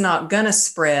 It's not going to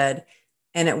spread.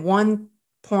 And at one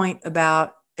point,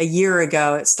 about a year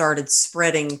ago, it started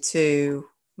spreading to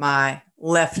my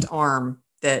left arm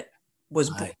that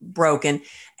was broken.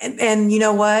 And you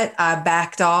know what? I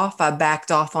backed off. I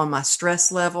backed off on my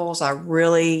stress levels. I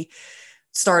really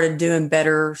started doing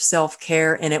better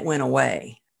self-care and it went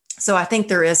away. So I think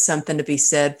there is something to be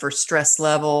said for stress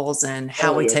levels and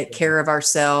how we take care of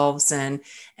ourselves and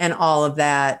all of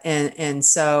that. And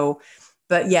so,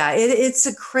 but yeah, it's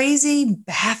a crazy,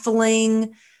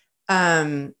 baffling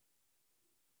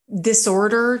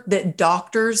disorder that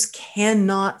doctors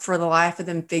cannot for the life of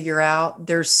them figure out.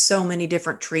 There's so many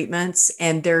different treatments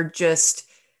and they're just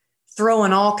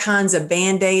throwing all kinds of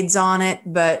band-aids on it.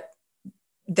 But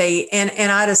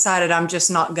and I decided I'm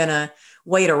just not going to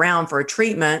wait around for a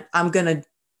treatment. I'm going to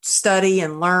study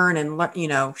and learn and,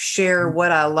 share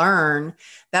what I learn.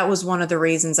 That was one of the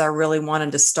reasons I really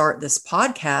wanted to start this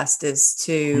podcast, is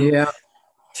to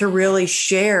really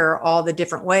share all the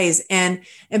different ways. And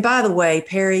by the way,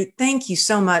 Perry, thank you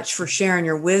so much for sharing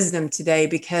your wisdom today,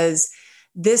 because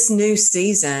this new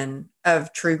season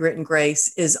of True Grit and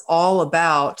Grace is all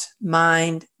about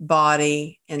mind,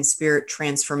 body, and spirit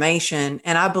transformation.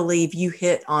 And I believe you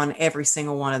hit on every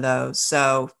single one of those.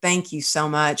 So thank you so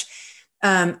much.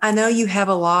 I know you have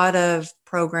a lot of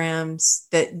programs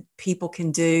that people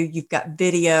can do. You've got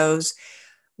videos.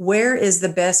 Where is the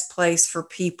best place for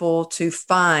people to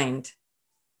find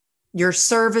your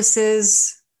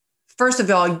services? First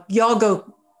of all, y'all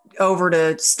go over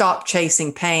to Stop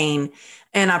Chasing Pain,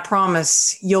 and I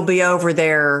promise you'll be over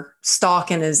there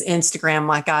stalking his Instagram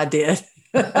like I did,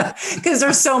 because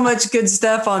there's so much good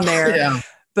stuff on there. Yeah.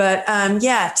 But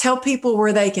tell people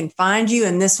where they can find you,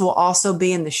 and this will also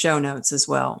be in the show notes as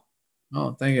well.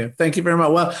 Oh, thank you. Thank you very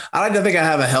much. Well, I like to think I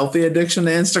have a healthy addiction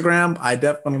to Instagram. I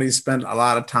definitely spend a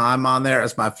lot of time on there.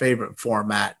 It's my favorite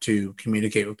format to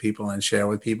communicate with people and share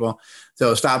with people.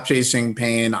 So Stop Chasing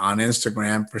Pain on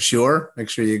Instagram for sure. Make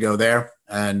sure you go there.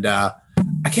 And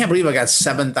I can't believe I got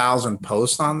 7,000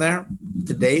 posts on there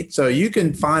to date. So you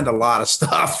can find a lot of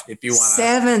stuff if you want.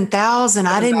 7,000.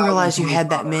 I didn't realize you had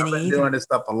that many. I've been doing this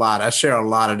stuff a lot. I share a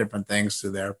lot of different things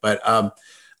through there. But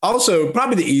also,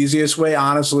 probably the easiest way,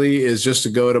 honestly, is just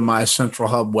to go to my Central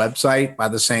Hub website by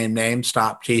the same name,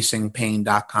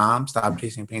 stopchasingpain.com,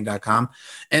 stopchasingpain.com.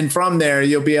 And from there,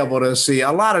 you'll be able to see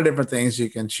a lot of different things you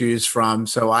can choose from.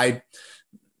 So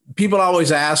people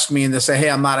always ask me and they say, hey,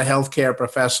 I'm not a healthcare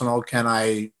professional. Can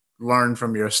I learn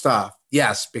from your stuff?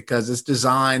 Yes, because it's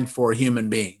designed for human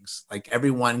beings. Like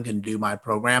everyone can do my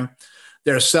program.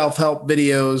 There are self-help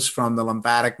videos from the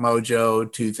Lymphatic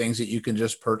Mojo to things that you can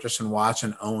just purchase and watch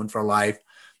and own for life.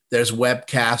 There's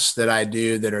webcasts that I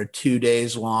do that are 2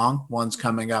 days long. One's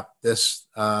coming up this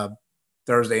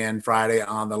Thursday and Friday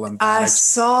on the lymphatics. I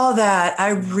saw that. I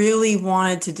really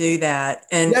wanted to do that.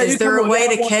 And is there a way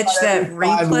to catch that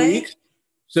replay?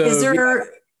 So is there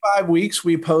 5 weeks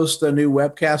we post a new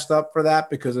webcast up for that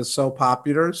because it's so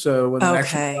popular. So when the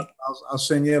next one, I'll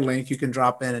send you a link. You can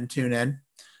drop in and tune in.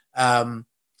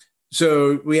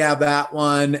 So we have that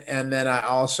one. And then I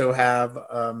also have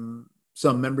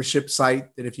some membership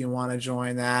site that if you want to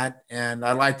join that. And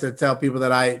I like to tell people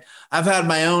that I've had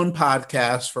my own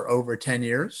podcast for over 10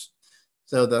 years.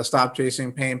 So the Stop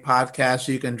Chasing Pain podcast,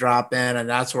 you can drop in, and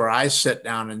that's where I sit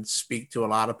down and speak to a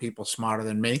lot of people smarter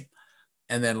than me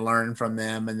and then learn from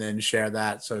them and then share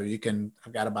that. So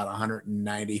I've got about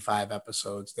 195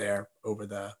 episodes there over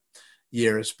the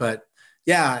years, but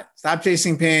yeah, Stop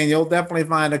Chasing Pain. You'll definitely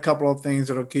find a couple of things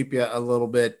that'll keep you a little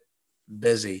bit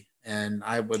busy. And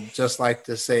I would just like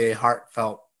to say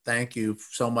heartfelt thank you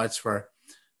so much for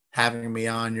having me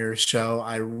on your show.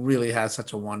 I really had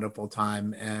such a wonderful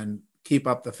time, and keep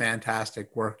up the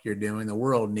fantastic work you're doing. The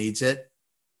world needs it.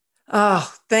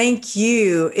 Oh, thank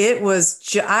you.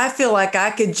 I feel like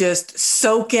I could just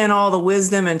soak in all the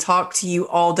wisdom and talk to you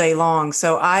all day long.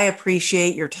 So I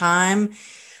appreciate your time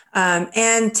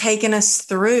and taking us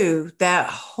through that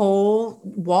whole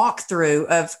walkthrough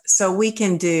of so we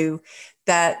can do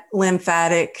that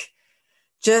lymphatic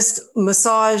just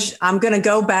massage. I'm going to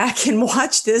go back and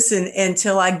watch this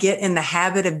until I get in the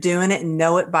habit of doing it and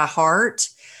know it by heart.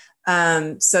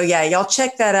 So yeah, y'all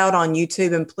check that out on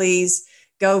YouTube, and please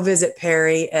go visit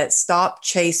Perry at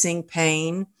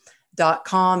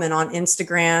stopchasingpain.com and on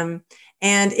Instagram.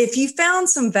 And if you found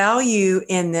some value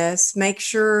in this, make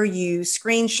sure you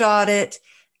screenshot it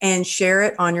and share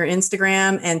it on your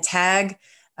Instagram and tag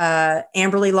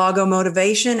Amberly Lago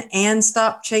Motivation and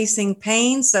Stop Chasing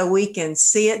Pain so we can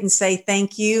see it and say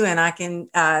thank you, and I can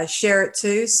share it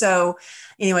too. So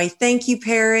anyway, thank you,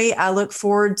 Perry. I look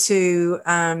forward to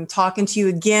talking to you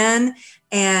again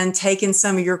and taking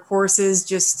some of your courses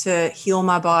just to heal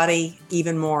my body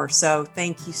even more. So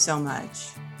thank you so much.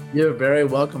 You're very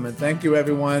welcome. And thank you,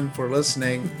 everyone, for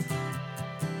listening.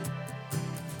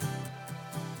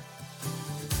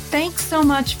 Thanks so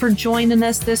much for joining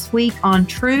us this week on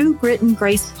True Grit and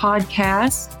Grace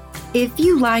podcast. If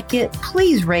you like it,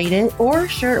 please rate it or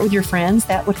share it with your friends.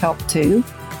 That would help too.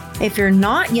 If you're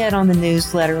not yet on the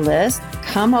newsletter list,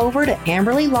 come over to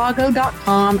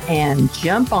amberlylago.com and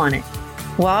jump on it.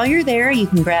 While you're there, you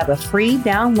can grab a free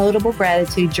downloadable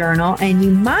gratitude journal, and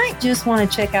you might just want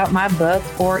to check out my book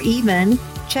or even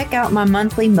check out my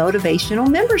monthly motivational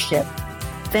membership.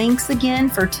 Thanks again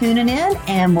for tuning in,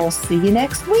 and we'll see you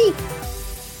next week.